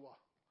Joshua,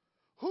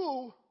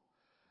 who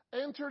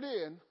entered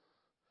in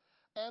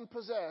and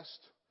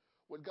possessed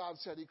what God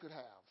said he could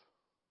have.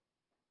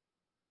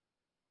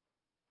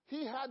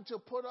 He had to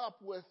put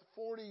up with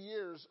 40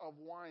 years of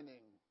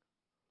whining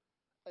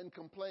and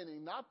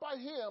complaining, not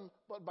by him,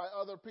 but by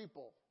other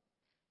people.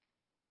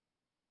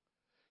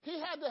 He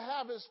had to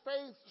have his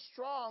faith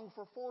strong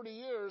for 40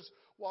 years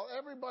while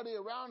everybody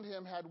around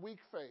him had weak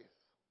faith.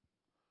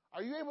 Are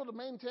you able to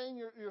maintain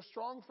your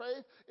strong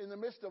faith in the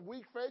midst of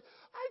weak faith?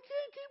 I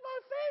can't keep my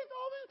faith.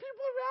 All these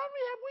people around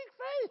me have weak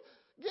faith.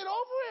 Get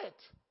over it.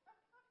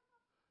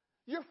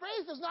 Your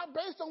faith is not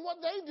based on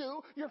what they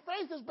do. Your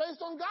faith is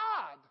based on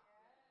God.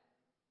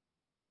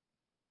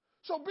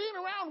 So being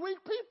around weak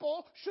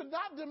people should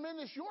not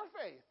diminish your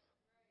faith.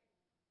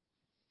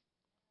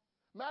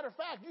 Matter of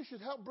fact, you should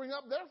help bring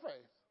up their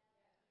faith.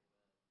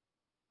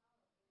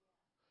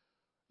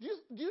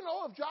 Do you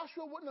know if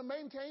Joshua wouldn't have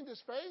maintained his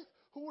faith,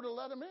 who would have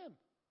let him in?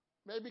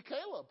 Maybe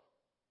Caleb.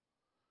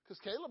 Because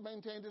Caleb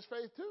maintained his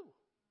faith too.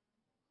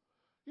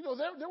 You know,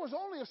 there was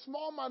only a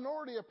small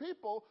minority of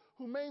people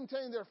who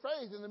maintained their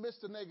faith in the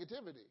midst of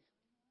negativity.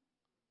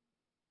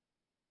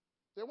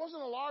 There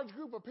wasn't a large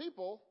group of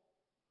people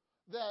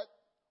that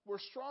were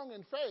strong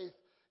in faith.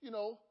 You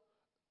know,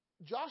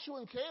 Joshua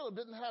and Caleb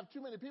didn't have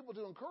too many people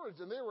to encourage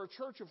them. They were a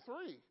church of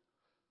 3.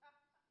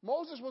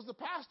 Moses was the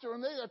pastor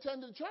and they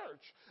attended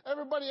church.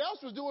 Everybody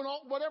else was doing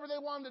whatever they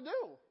wanted to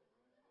do.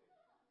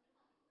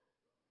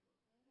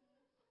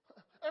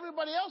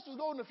 Everybody else was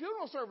going to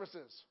funeral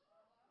services.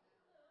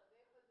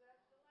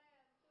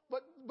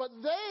 But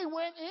they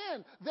went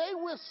in. They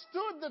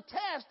withstood the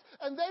test,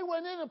 and they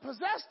went in and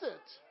possessed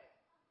it.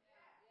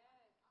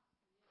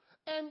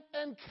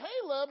 And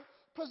Caleb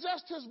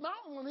possessed his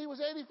mountain when he was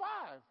 85.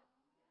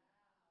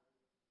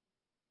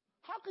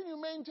 How can you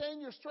maintain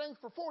your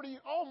strength for 40?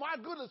 Oh my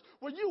goodness.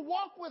 When you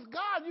walk with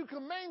God, you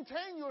can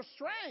maintain your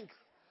strength.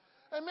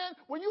 Amen.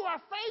 When you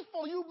are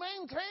faithful, you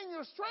maintain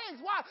your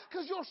strength. Why?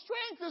 Because your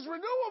strength is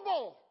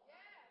renewable.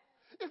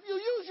 If you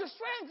use your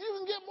strength, you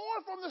can get more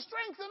from the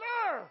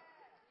strengthener.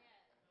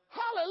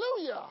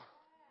 Hallelujah.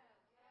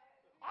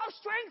 Our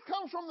strength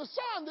comes from the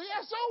Son, the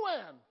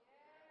S-O-N.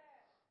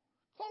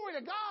 Glory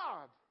to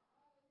God.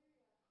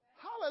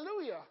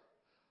 Hallelujah.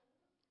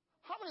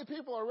 How many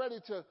people are ready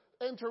to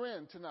enter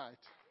in tonight?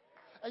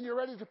 And you're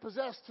ready to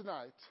possess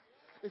tonight?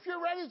 If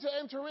you're ready to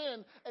enter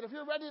in and if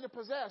you're ready to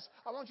possess,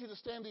 I want you to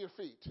stand to your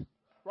feet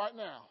right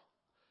now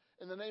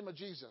in the name of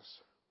Jesus.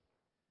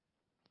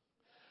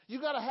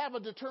 You got to have a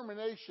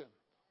determination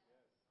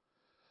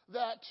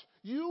that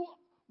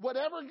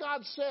whatever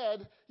God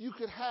said you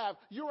could have,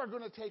 you are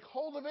going to take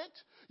hold of it.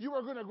 You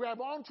are going to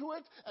grab onto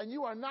it, and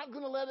you are not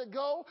going to let it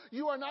go.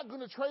 You are not going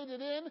to trade it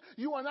in.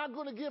 You are not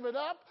going to give it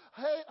up.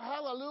 Hey,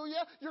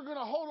 hallelujah. You're going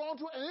to hold on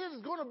to it, and it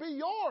is going to be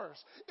yours.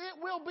 It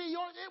will be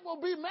yours. It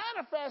will be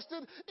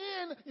manifested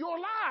in your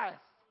life.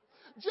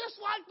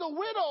 Just like the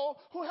widow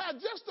who had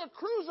just a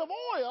cruse of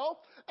oil,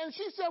 and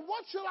she said,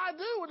 what shall I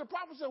do? And the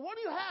prophet said, what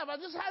do you have?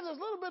 I just have this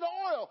little bit of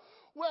oil.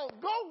 Well,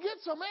 go get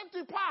some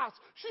empty pots.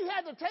 She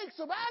had to take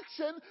some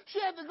action.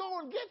 She had to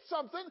go and get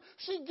something.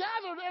 She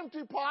gathered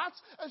empty pots,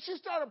 and she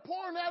started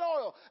pouring that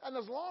oil. And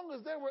as long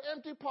as there were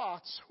empty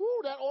pots,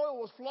 that oil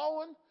was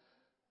flowing.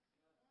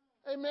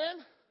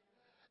 Amen.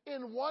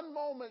 In one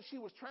moment, she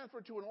was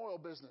transferred to an oil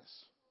business.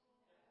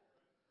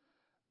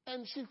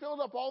 And she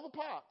filled up all the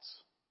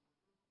pots.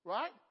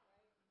 Right?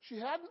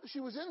 She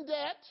was in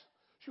debt.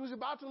 She was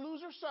about to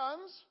lose her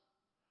sons.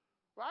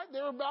 Right? They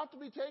were about to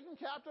be taken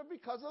captive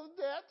because of the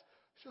debt.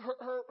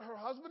 Her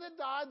husband had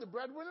died. The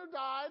breadwinner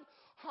died.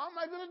 How am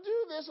I going to do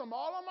this? I'm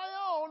all on my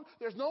own.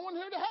 There's no one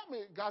here to help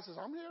me. God says,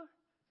 I'm here.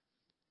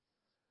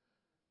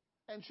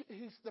 And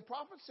the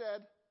prophet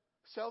said,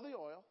 sell the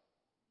oil.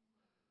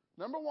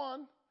 Number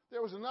one,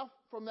 there was enough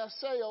from that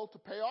sale to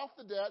pay off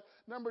the debt.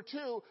 Number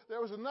two,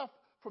 there was enough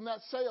from that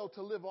sale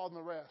to live on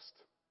the rest.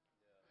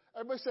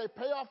 Everybody say,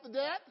 pay off the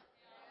debt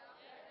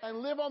and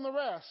live on the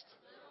rest.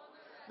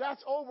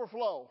 That's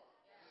overflow.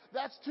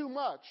 That's too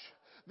much.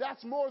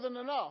 That's more than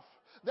enough.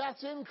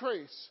 That's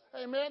increase.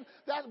 Amen.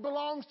 That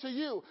belongs to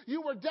you. You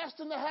were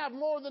destined to have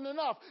more than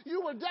enough. You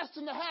were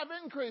destined to have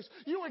increase.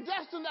 You were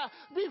destined to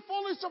be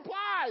fully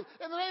supplied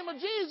in the name of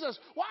Jesus.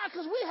 Why?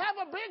 Because we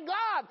have a big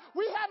God.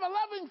 We have a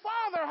loving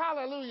Father.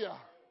 Hallelujah.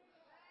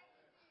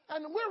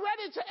 And we're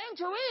ready to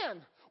enter in.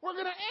 We're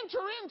going to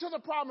enter into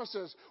the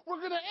promises.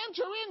 We're going to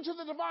enter into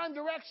the divine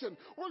direction.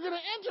 We're going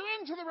to enter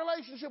into the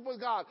relationship with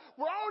God.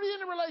 We're already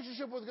in a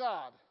relationship with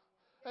God.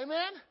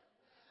 Amen?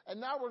 And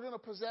now we're going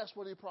to possess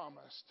what He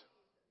promised.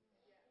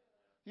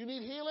 You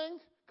need healing?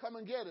 Come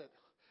and get it.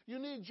 You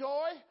need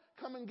joy?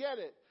 Come and get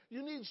it.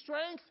 You need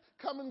strength?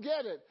 Come and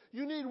get it.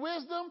 You need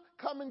wisdom?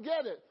 Come and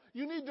get it.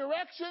 You need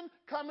direction?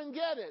 Come and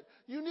get it.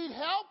 You need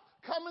help?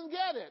 Come and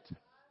get it.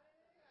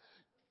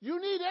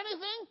 You need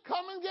anything?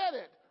 Come and get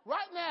it.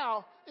 Right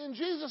now, in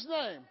Jesus'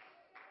 name.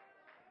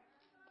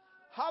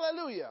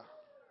 Hallelujah.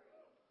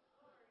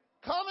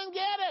 Come and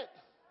get it.